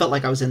 degrees. I felt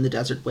like I was in the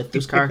desert with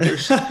those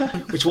characters,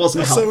 which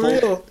wasn't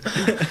helpful.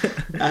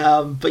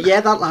 But yeah,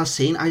 that last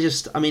scene,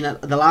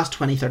 the last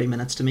 20-30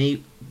 minutes to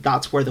me,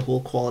 that's where the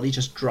whole quality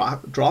just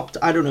dropped.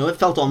 I don't know, it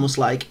felt almost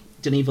like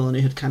Denis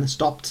Villeneuve had kind of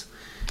stopped,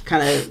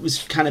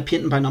 was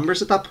painting by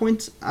numbers at that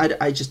point.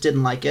 I just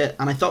didn't like it,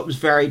 and I thought it was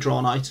very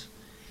drawn out.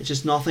 It's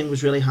just nothing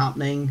was really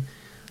happening,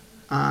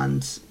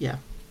 and yeah,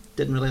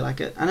 didn't really like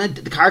it. And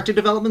the character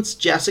developments,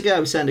 Jessica, I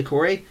was saying to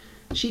Corey,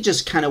 she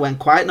just kind of went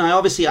quiet. Now,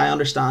 obviously, I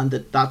understand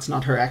that that's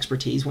not her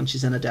expertise when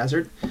she's in a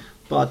desert,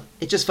 but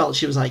it just felt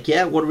she was like,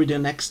 yeah, what are we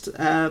doing next,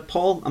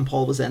 Paul? And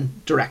Paul was then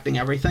directing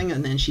everything,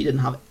 and then she didn't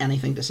have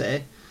anything to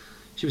say.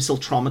 She was still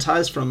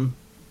traumatized from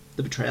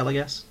the betrayal, I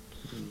guess.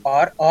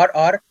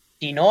 Or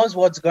she knows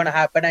what's going to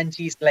happen, and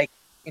she's like,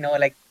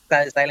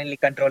 silently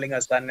controlling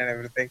her son and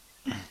everything.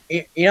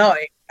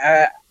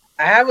 I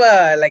have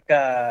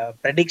a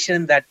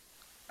prediction that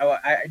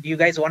do you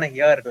guys want to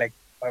hear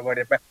about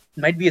it? But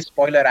it might be a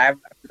spoiler.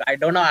 I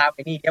don't know. I have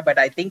any idea, but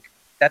I think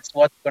that's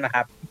what's going to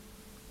happen.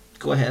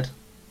 Go ahead.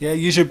 Yeah,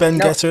 use your Ben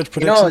Gesserit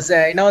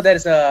prediction.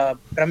 There's a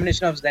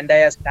premonition of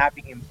Zendaya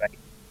stabbing him, right?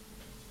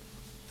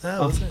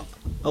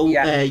 Oh,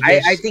 yeah.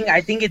 Yes.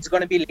 I think it's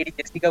going to be Lady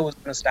Jessica who's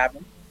going to stab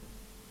him.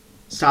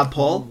 Stab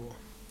Paul?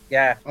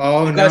 Yeah.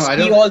 Oh, because no, I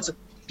don't.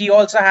 He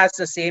also has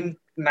the same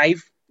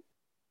knife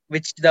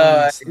which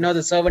the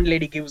servant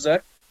lady gives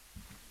her.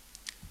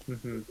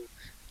 Mm-hmm.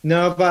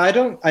 No, but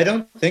I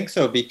don't think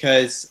so,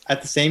 because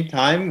at the same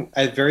time,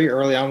 very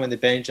early on when the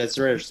Bene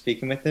Gesserit are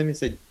speaking with him, he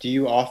said, "Do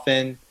you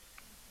often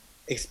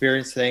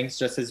experience things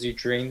just as you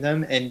dream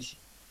them?" And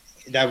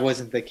that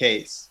wasn't the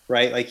case,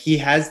 right? Like, he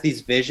has these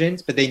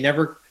visions, but they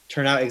never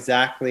turn out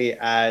exactly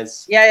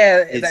as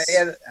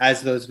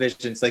as those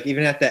visions. Like,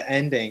 even at the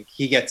ending,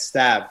 he gets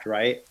stabbed,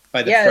 right,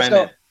 by the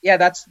Fremen.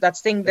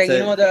 That's thing.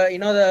 The other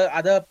in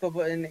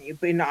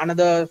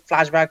another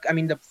flashback. I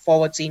mean, the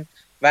forward scene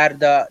where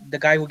the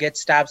guy who gets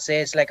stabbed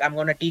says like, "I'm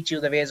gonna teach you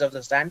the ways of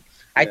the sand."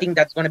 I think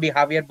that's gonna be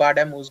Javier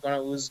Bardem who's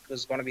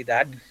gonna be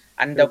that,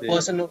 and the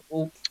person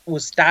who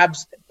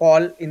stabs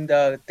Paul in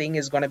the thing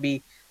is gonna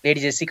be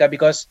Lady Jessica,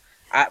 because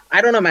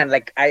I don't know, man.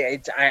 Like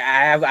I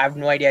have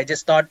no idea. I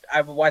just thought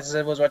I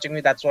was watching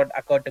me. That's what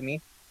occurred to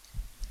me.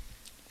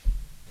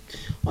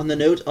 On the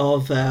note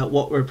of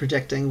what we're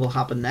predicting will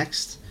happen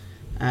next,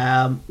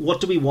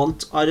 what do we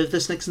want out of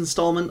this next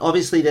installment?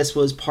 Obviously, this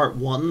was part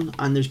 1,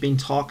 and there's been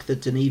talk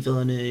that Denis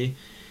Villeneuve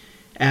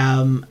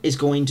is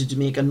going to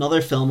make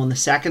another film on the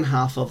second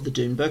half of the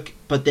Dune book.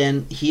 But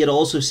then he had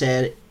also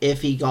said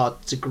if he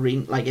got to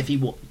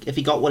if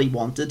he got what he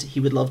wanted, he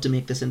would love to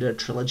make this into a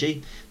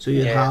trilogy. So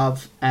you'd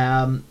have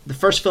the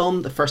first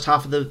film, the first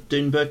half of the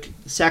Dune book,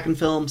 the second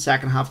film,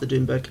 second half of the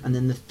Dune book, and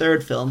then the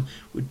third film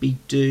would be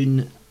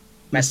Dune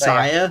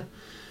Messiah.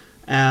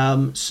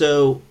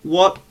 So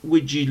what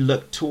would you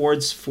look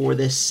towards for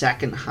this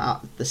second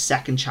half, the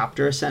second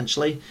chapter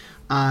essentially?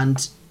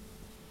 And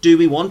do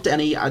we want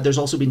any, there's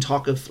also been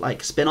talk of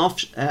like spin-off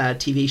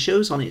TV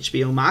shows on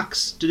HBO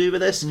Max to do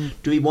with this.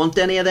 Do we want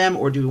any of them,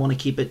 or do we want to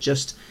keep it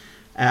just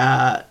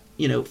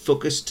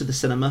focused to the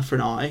cinema for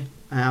now?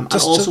 And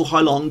also,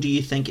 how long do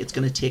you think it's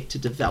going to take to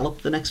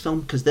develop the next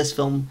film? Because this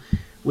film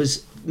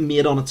was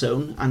made on its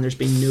own and there's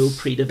been no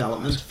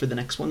pre-development for the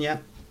next one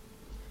yet.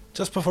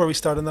 Just before we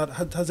start on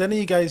that, do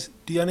any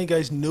of you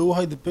guys know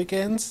how the book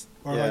ends?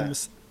 Or No.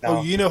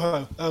 Oh, you know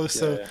how. Oh,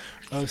 so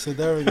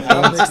there we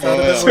go.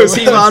 So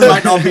C-Man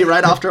might not be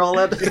right after all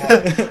that.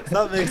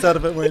 That makes that a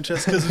bit more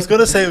interesting, because I was going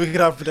to say we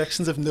could have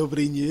predictions if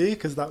nobody knew,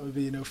 because that would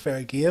be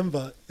fair game,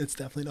 but it's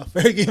definitely not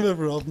fair game if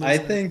we're all. I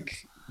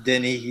think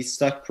Denis, he's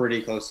stuck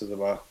pretty close to the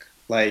book.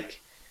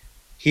 Like,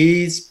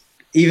 he's,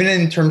 even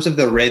in terms of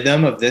the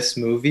rhythm of this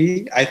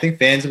movie, I think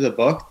fans of the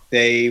book,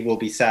 they will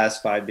be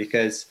satisfied,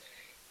 because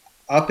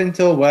up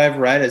until what I've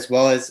read, as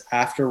well as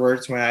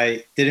afterwards when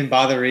I didn't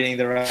bother reading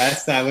the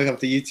rest and I look up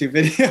the YouTube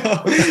video,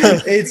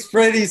 it's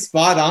pretty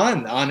spot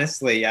on,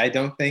 honestly. I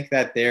don't think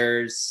that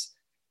there's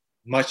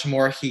much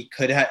more he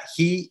could have.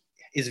 He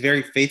is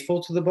very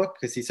faithful to the book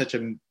because he's such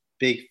a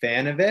big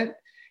fan of it.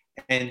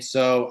 And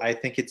so I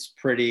think it's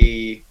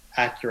pretty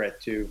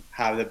accurate to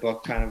how the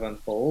book kind of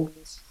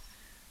unfolds.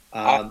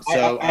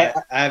 I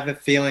have a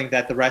feeling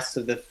that the rest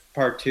of the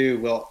part 2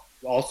 will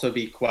also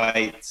be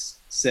quite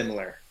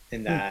similar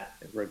in that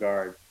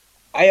regard.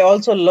 I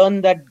also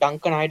learned that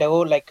Duncan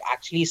Idaho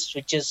actually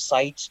switches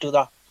sides to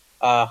the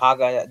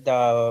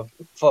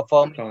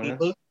firm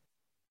people.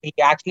 He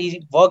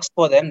actually works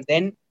for them.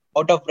 Then,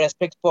 out of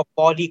respect for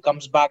Paul, he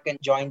comes back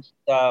and joins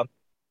the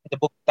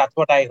book. That's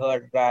what I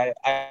heard. When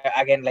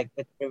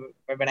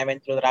I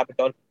went through the rabbit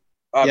hole.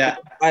 Yeah.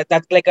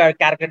 That's like a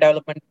character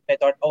development. I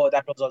thought, oh,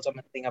 that was also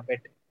missing a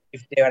bit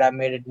if they would have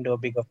made it into a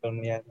bigger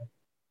film. Yeah.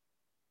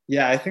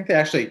 Yeah, I think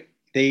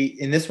they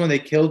in this one they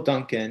kill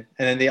Duncan,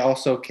 and then they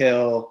also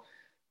kill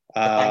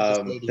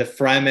scientist lady. the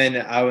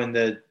Fremen out in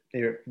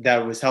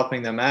that was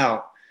helping them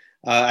out.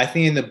 I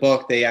think in the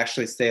book they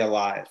actually stay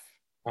alive,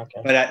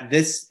 Okay. but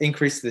this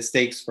increased the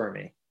stakes for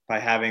me by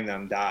having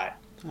them die.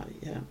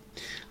 Yeah,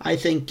 I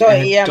think So,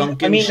 yeah,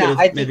 Duncan I mean, should have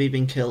I think- maybe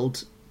been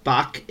killed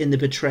back in the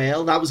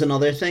betrayal. That was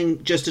another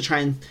thing, just to try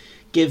and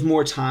give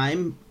more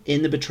time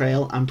in the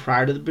betrayal and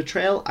prior to the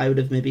betrayal. I would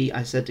have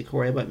I said to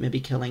Corey about maybe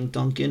killing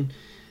Duncan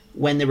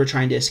when they were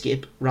trying to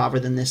escape, rather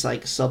than this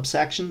like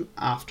subsection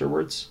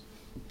afterwards.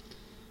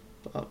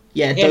 But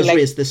yeah, it Again, does like-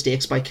 raise the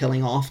stakes by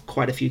killing off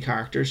quite a few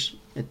characters.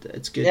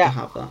 It's good Yeah. to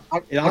have that.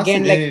 It honestly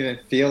Again, didn't even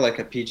feel like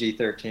a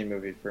PG-13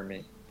 movie for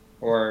me,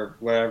 or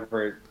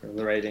whatever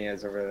the rating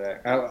is over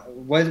there.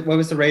 What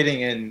was the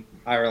rating in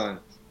Ireland?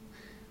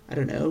 I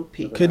don't know,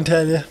 Couldn't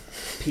tell you.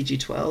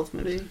 PG-12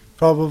 maybe.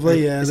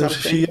 Probably, yeah. Is There that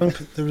was a a few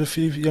thing? there was a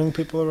few young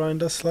people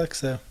around us, like,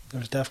 so there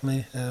was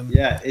definitely.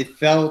 Yeah, it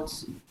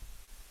felt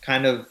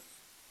kind of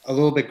a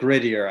little bit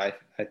grittier,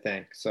 I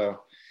think.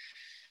 So,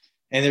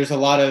 and there's a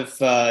lot of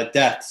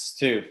deaths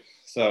too.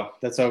 So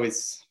that's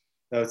always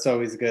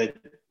good.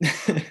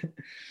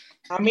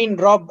 I mean,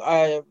 Rob,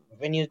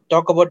 when you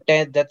talk about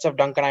deaths of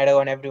Duncan Idaho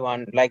and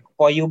everyone, like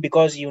for you,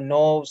 because you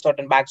know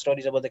certain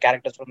backstories about the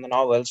characters from the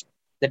novels,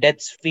 the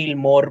deaths feel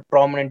more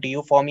prominent to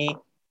you. For me,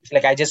 it's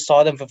like I just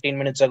saw them 15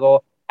 minutes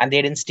ago and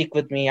they didn't stick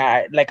with me.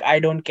 I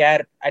don't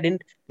care. I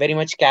didn't very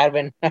much care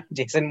when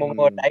Jason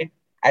Momoa died.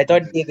 I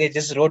thought they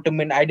just wrote him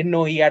in. I didn't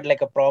know he had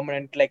like a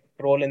prominent like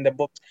role in the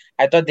books.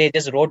 I thought they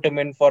just wrote him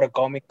in for a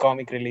comic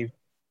relief.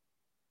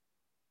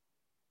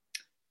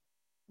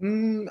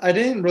 I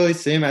didn't really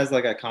see him as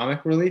like a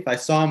comic relief. I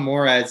saw him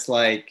more as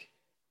like,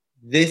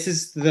 this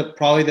is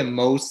probably the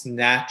most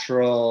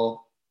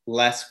natural,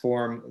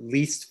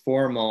 least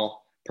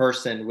formal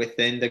person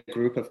within the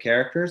group of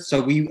characters.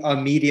 So we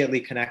immediately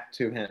connect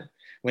to him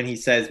when he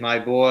says, "My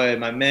boy,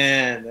 my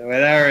man,"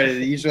 whatever.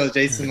 The usual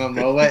Jason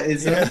Momoa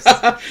is. There has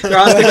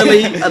to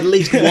be at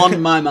least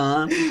one my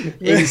man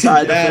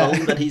inside the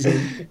film that he's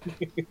in.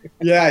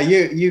 Yeah,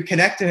 you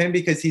connect to him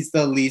because he's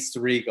the least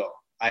regal,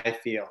 I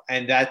feel,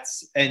 and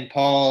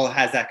Paul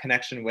has that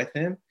connection with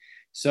him.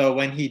 So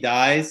when he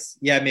dies,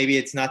 yeah, maybe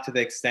it's not to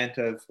the extent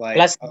of like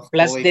Plus a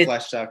fully they-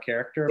 fleshed out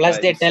character. Plus,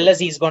 but they you tell still- us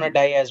he's gonna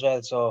die as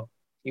well, so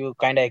you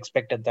kind of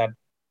expected that.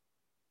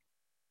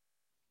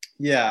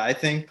 Yeah, I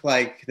think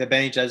like the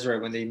Bene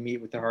Gesserit, when they meet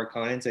with the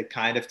Harkonnens, it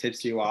kind of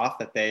tips you off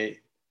that they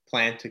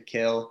plan to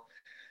kill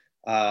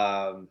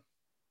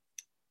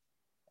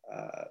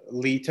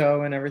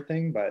Leto and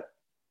everything, but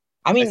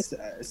I mean,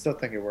 I still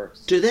think it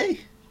works. Do they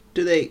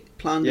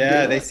plan to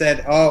Yeah, do they that?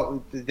 said,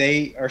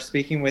 they are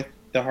speaking with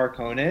the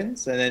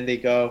Harkonnens, and then they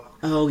go,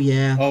 Oh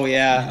yeah.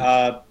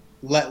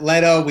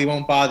 Leto, we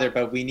won't bother,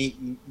 but we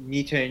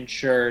need to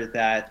ensure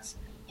that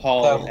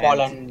Paul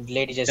and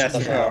Lady Jessica.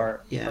 Jessica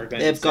are Yeah, going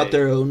they've to got save.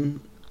 their own,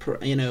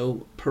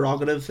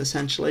 prerogative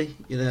essentially.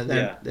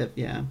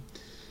 Yeah.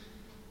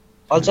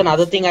 Also,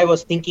 another thing I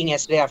was thinking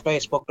yesterday after I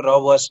spoke to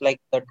Rob was like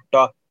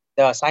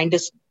the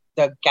scientist,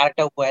 the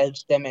character who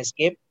helps them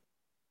escape.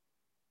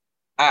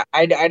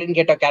 I didn't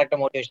get a character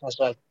motivation as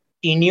well.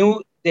 He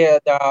knew the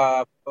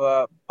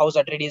House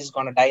Atreides is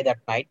gonna die that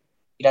night.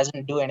 He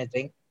doesn't do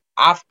anything.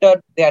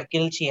 After they are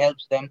killed, she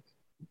helps them.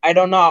 I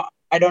don't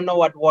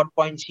know at what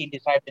point she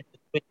decided to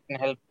switch and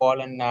help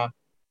Paul and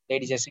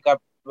Lady Jessica.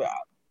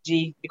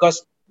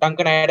 Because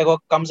Duncan Idaho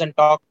comes and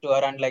talks to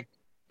her, and like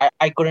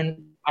I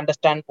couldn't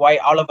understand why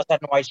all of a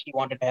sudden why she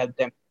wanted to help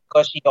them,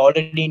 because she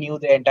already knew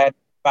the entire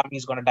family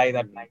is gonna die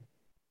that night.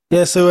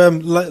 Yeah, so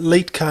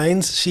Late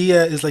Kynes, she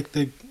is like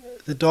the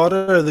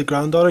daughter or the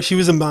granddaughter. She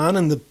was a man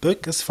in the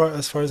book, as far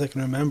as I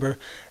can remember.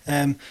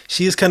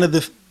 She is kind of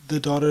the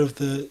daughter of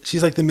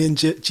she's like the main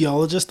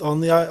geologist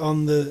on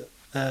the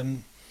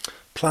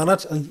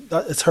planet, and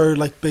it's her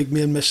like big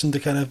main mission to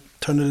kind of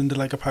turn it into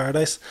like a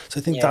paradise. So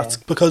I think that's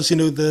because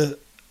the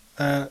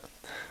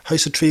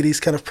House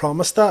Atreides kind of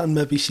promised that, and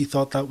maybe she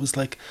thought that was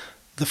like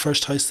the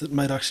first house that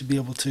might actually be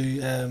able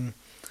to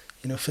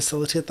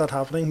facilitate that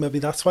happening. Maybe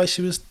that's why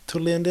she was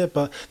totally into it.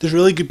 But there's a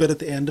really good bit at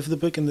the end of the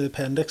book in the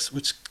appendix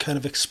which kind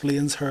of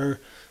explains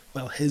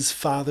his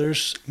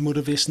father's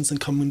motivations in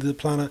coming to the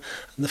planet,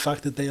 and the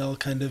fact that they all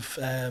kind of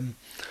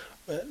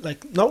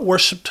like not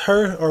worshipped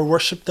her or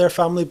worshipped their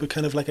family, but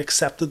kind of like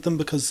accepted them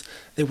because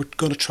they were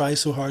going to try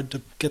so hard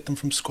to get them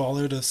from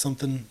squalor to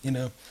something,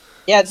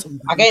 Yeah, something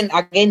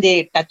again,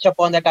 they touch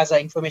upon that as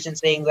information,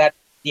 saying that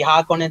the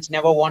Harkonnens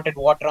never wanted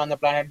water on the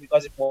planet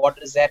because if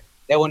water is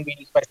there won't be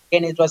any spice.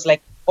 Again, it was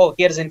like, oh,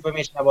 here's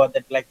information about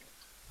that. Like,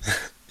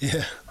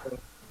 yeah.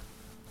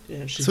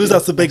 Yeah, I suppose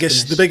that's the big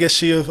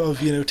issue of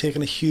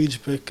taking a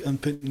huge book and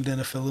putting it in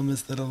a film,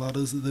 is that a lot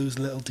of those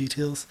little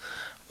details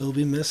will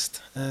be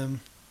missed. so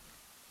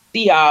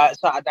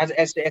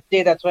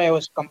that's why I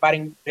was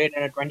comparing Blade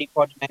Runner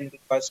 2049,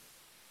 because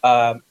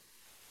I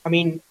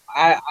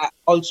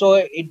also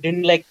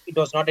it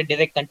was not a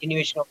direct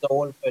continuation of the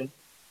whole film.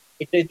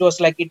 it was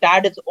like it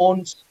had its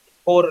own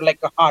core, like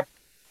a heart.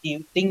 The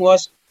thing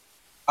was,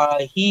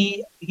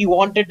 he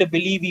wanted to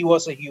believe he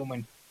was a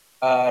human.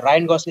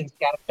 Ryan Gosling's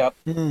character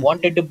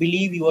wanted to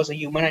believe he was a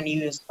human, and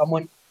he was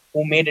someone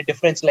who made a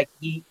difference. Like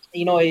he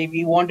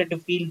wanted to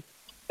feel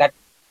that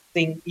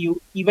thing. You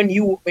when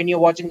you're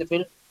watching the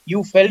film,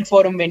 you felt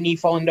for him when he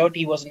found out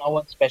he was no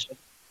one special.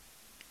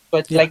 So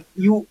it's like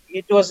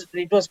it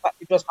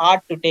was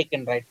hard to take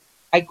in, right?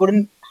 I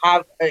couldn't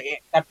have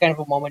that kind of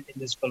a moment in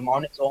this film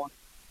on its own.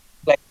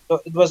 Like,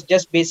 so it was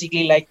just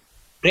basically like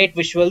great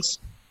visuals,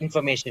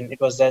 information.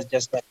 It was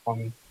just that for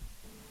me.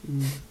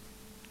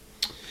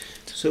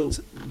 So,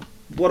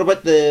 what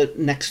about the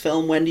next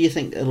film? When do you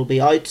think it'll be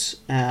out?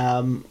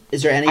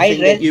 Is there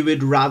anything that you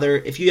would rather,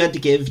 if you had to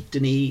give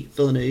Denis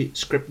Villeneuve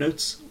script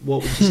notes,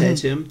 what would you say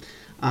to him?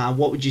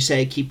 What would you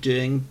say? Keep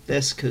doing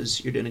this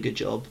because you're doing a good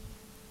job.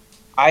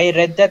 I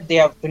read that they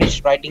have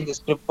finished writing the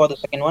script for the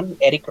second one.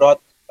 Eric Roth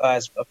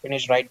has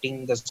finished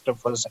writing the script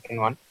for the second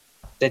one.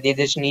 That they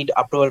just need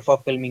approval for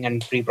filming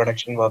and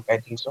pre-production work. I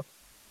think so.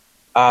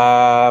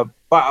 But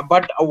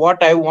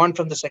what I want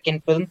from the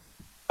second film,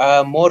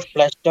 more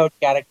fleshed out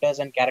characters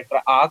and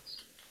character arcs,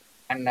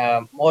 and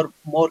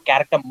more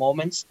character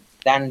moments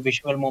than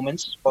visual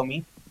moments for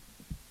me.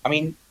 I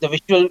mean, the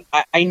visual.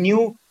 I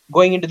knew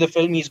going into the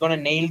film he's gonna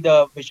nail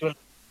the visual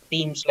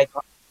themes like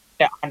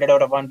 100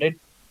 out of 100.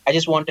 I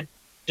just wanted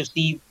to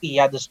see if he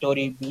had the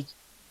story beats,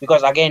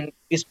 because again,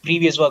 his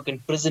previous work in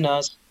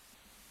Prisoners,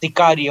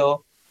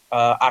 Sicario,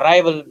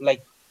 Arrival,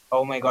 like,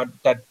 oh my god,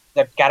 that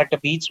character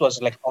beats was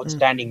like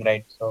outstanding,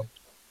 right? So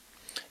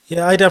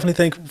yeah, I definitely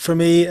think for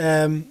me,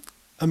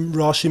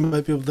 Ross, you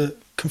might be able to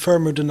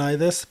confirm or deny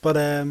this, but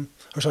or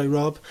sorry,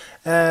 Rob,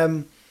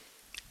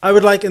 I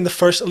would like at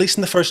least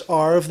in the first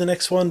hour of the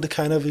next one, to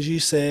kind of, as you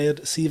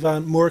said,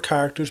 Sivan, more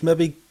characters,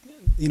 maybe,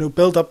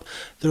 build up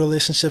the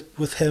relationship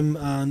with him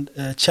and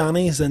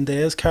Chani,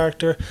 Zendaya's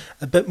character,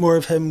 a bit more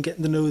of him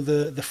getting to know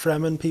the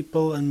Fremen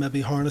people and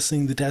maybe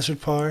harnessing the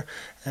desert power.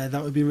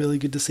 That would be really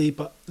good to see.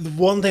 But the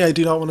one thing I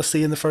do not want to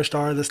see in the first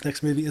hour of this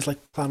next movie is like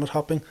planet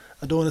hopping.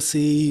 I don't want to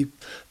see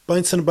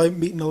bouncing about,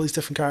 meeting all these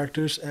different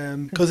characters,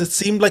 because it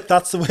seemed like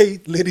that's the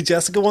way Lady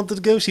Jessica wanted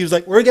to go. She was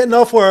like, we're getting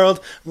off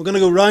world, we're going to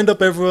go round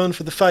up everyone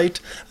for the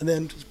fight, and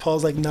then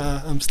Paul's like,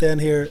 nah, I'm staying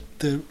here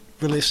to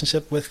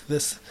relationship with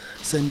this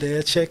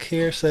Zendaya chick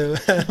here. So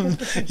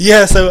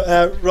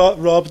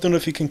Rob, I don't know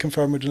if you can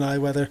confirm or deny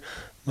whether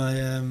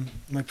my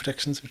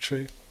predictions are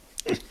true.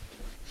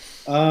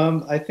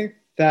 I think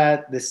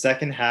that the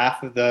second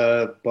half of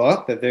the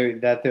book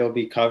that they'll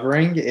be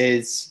covering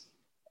is,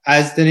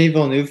 as Denis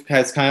Villeneuve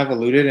has kind of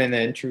alluded in the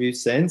interview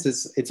since,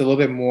 it's a little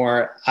bit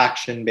more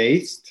action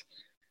based.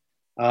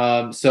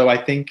 So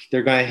I think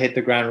they're going to hit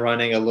the ground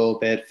running a little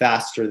bit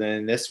faster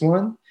than this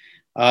one.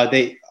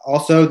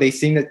 They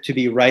seem to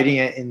be writing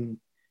it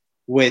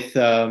with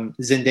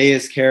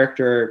Zendaya's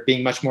character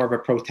being much more of a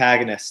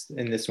protagonist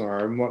in this one,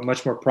 or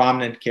much more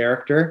prominent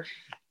character.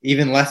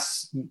 Even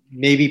less,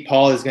 maybe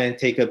Paul is going to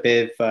take a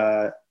bit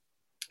of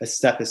a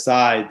step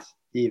aside,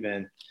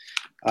 even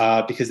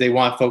because they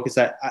want to focus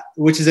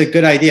which is a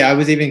good idea. I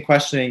was even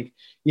questioning,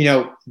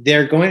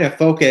 they're going to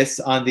focus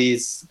on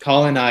these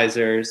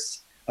colonizers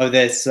of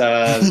this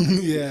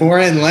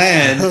foreign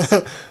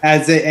land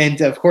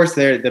and of course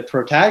they're the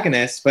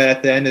protagonists, but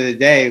at the end of the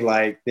day,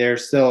 like, they're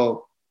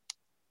still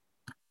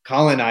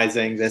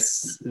colonizing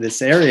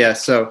this area.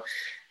 So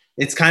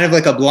it's kind of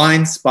like a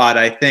blind spot,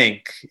 I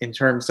think, in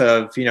terms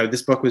of,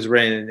 this book was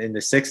written in the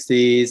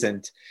 60s,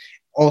 and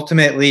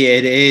ultimately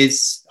it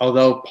is,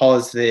 although Paul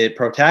is the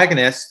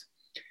protagonist,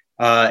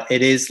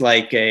 it is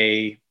like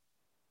is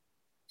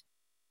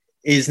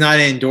not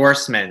an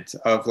endorsement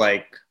of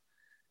like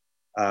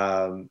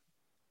of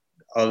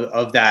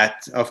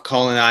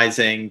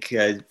colonizing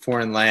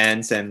foreign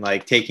lands and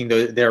like taking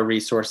their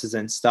resources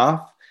and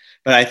stuff.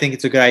 But I think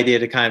it's a good idea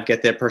to kind of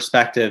get their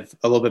perspective,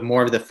 a little bit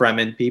more of the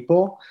Fremen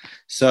people.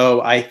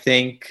 So I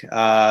think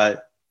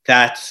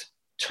that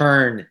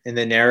turn in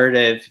the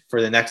narrative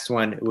for the next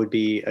one would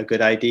be a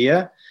good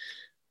idea.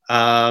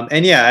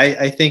 And yeah,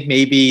 I think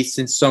maybe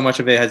since so much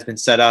of it has been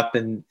set up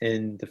in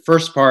the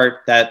first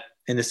part, that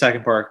in the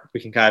second part we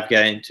can kind of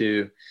get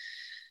into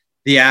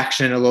the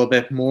action a little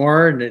bit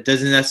more. And it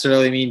doesn't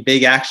necessarily mean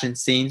big action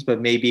scenes, but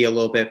maybe a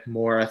little bit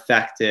more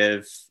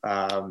effective,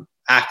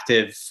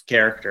 active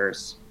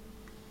characters.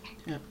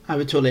 Yeah, I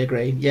would totally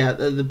agree. Yeah,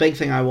 the big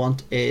thing I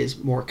want is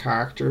more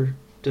character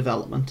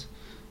development.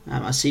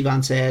 As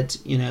Sivan said,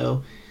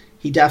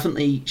 he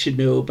definitely should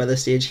know by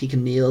this stage he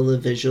can nail the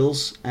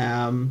visuals,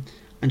 and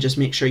just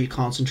make sure you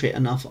concentrate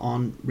enough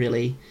on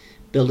really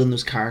building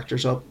those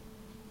characters up.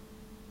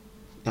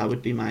 That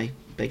would be my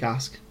big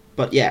ask.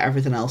 But yeah,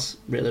 everything else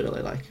really,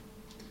 really like.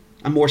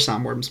 And more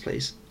sandworms,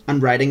 please.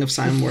 And writing of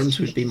sandworms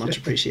would be much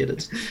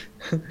appreciated.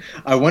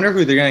 I wonder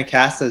who they're going to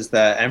cast as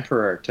the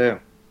Emperor too.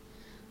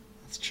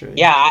 That's true.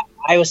 Yeah,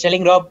 I was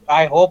telling Rob,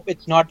 I hope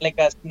it's not like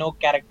a Snoke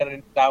character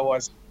in Star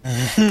Wars.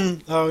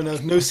 Oh no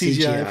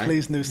CGI,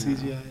 please, no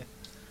CGI.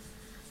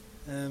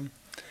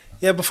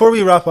 Yeah, before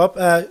we wrap up,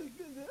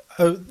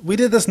 we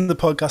did this in the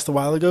podcast a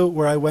while ago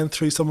where I went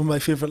through some of my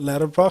favourite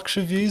letterbox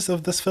reviews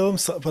of this film,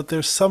 but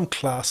there's some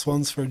class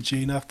ones for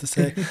June, I have to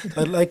say.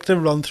 I'd like to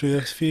run through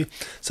a few.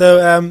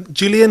 So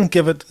Julian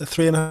gave it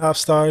 3.5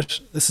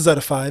 stars. This is out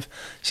of 5.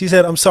 She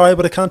said, "I'm sorry,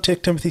 but I can't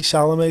take Timothy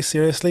Chalamet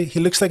seriously. He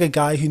looks like a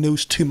guy who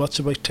knows too much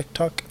about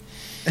TikTok."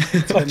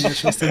 That's an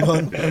interesting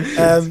one.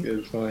 That's a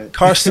good point.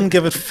 Carson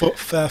gave it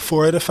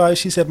 4 out of 5.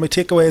 She said, "My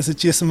takeaway is that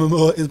Jason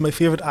Momoa is my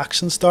favourite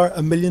action star,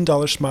 $1 million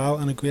smile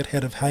and a great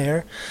head of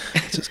hair,"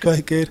 which is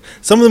quite good.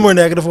 Some of the more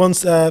negative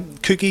ones,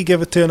 Cookie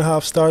gave it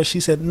 2.5 stars.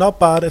 She said, "Not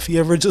bad if you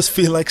ever just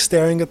feel like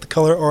staring at the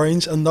colour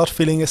orange and not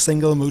feeling a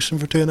single emotion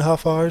for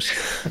 2.5 hours."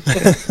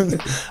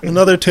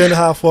 Another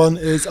 2.5 one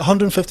is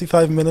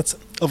 155 minutes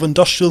of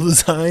industrial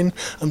design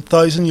and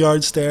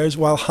 1,000-yard stares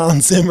while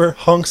Hans Zimmer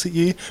honks at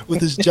you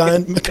with his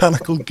giant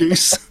mechanical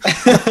goose.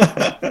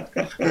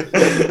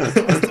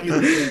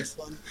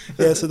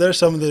 Yeah, so there's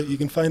some of the, you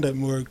can find out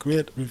more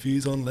great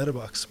reviews on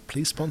Letterboxd.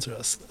 Please sponsor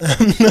us.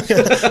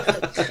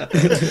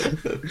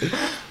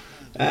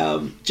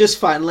 Just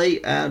finally,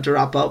 to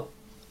wrap up,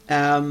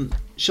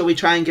 shall we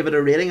try and give it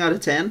a rating out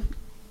of 10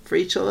 for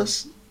each of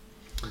us?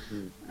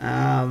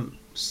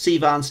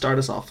 Sivan, start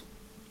us off.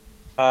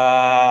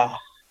 I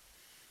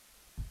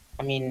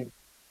mean,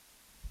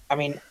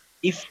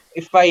 if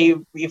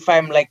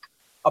I'm like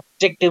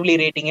objectively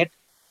rating it,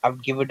 I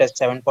would give it a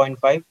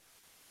 7.5.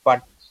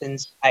 But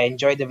since I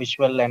enjoy the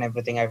visual and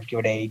everything, I would give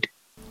it an 8.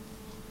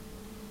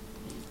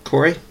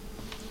 Corey?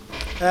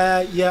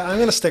 Yeah, I'm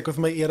going to stick with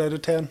my 8 out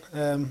of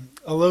 10.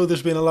 Although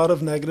there's been a lot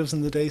of negatives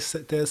in the days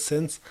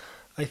since,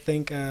 I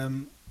think,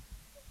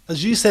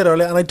 as you said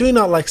earlier, and I do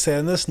not like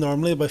saying this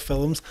normally about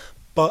films,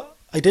 but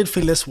I did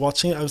feel this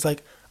watching it. I was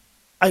like,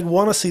 I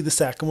want to see the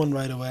second one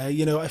right away.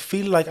 You know, I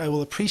feel like I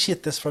will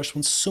appreciate this first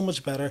one so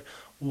much better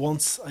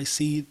once I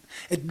see.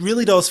 It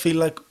really does feel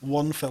like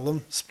one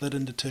film split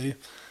into 2.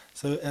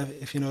 So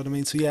if you know what I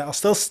mean. So yeah, I'll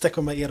still stick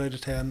with my 8 out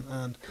of 10,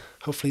 and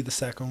hopefully the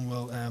second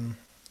will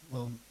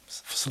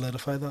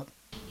solidify that.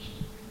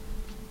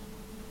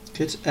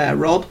 Good.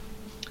 Rob?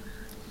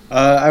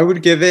 I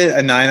would give it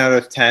a 9 out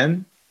of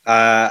 10.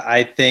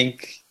 I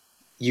think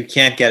you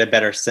can't get a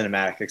better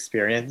cinematic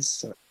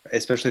experience,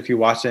 especially if you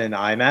watch it in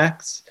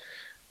IMAX.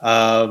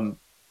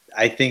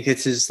 I think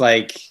it's just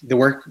like the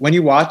work when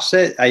you watch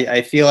it.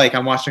 I feel like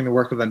I'm watching the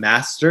work of a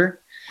master.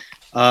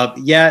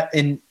 Yeah,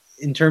 in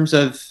terms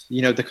of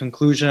the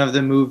conclusion of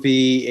the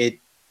movie,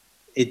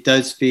 it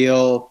does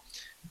feel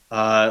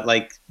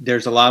like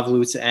there's a lot of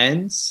loose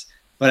ends,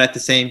 but at the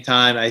same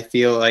time, I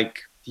feel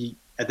like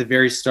at the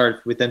very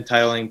start with them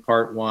titling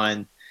Part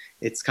 1,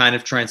 it's kind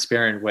of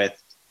transparent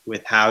with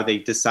how they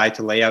decide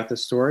to lay out the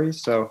story.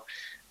 So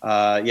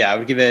yeah, I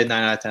would give it a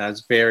 9 out of 10. I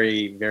was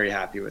very, very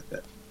happy with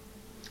it.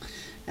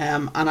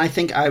 And I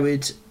think I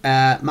would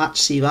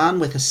match Sivan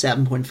with a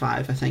 7.5,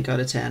 I think, out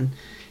of 10.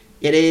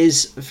 It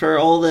is, for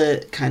all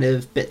the kind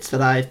of bits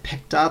that I've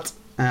picked at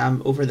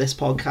over this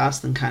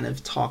podcast and kind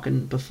of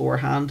talking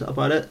beforehand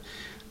about it,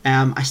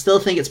 I still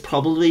think it's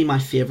probably my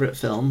favourite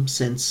film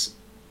since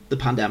the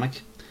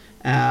pandemic.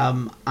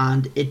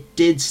 And it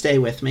did stay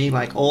with me.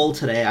 Like, all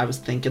today I was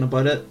thinking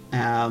about it,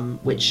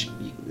 which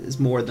is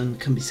more than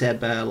can be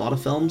said by a lot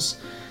of films.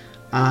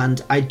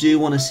 And I do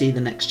want to see the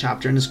next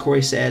chapter, and as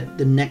Corey said,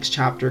 the next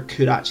chapter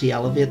could actually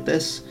elevate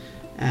this,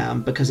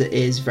 because it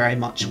is very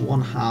much one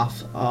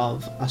half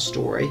of a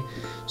story.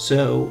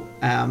 So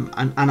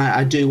and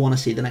I do want to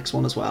see the next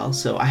one as well.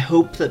 So I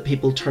hope that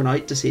people turn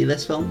out to see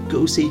this film,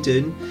 go see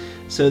Dune,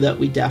 so that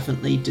we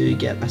definitely do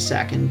get a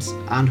second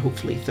and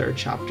hopefully third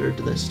chapter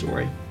to this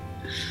story.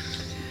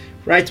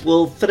 Right,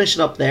 we'll finish it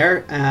up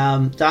there.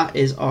 That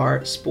is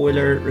our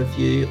spoiler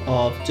review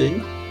of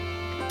Dune.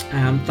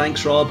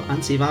 Thanks, Rob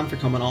and Sivan, for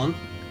coming on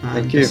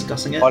and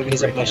discussing it.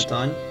 Always a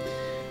pleasure.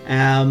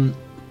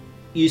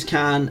 You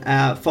can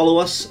follow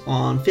us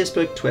on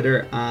Facebook,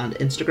 Twitter, and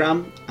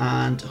Instagram,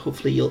 and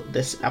hopefully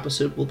this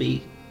episode will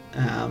be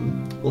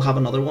we'll have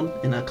another one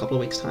in a couple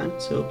of weeks' time.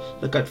 So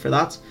look out for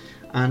that,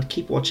 and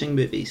keep watching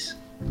movies.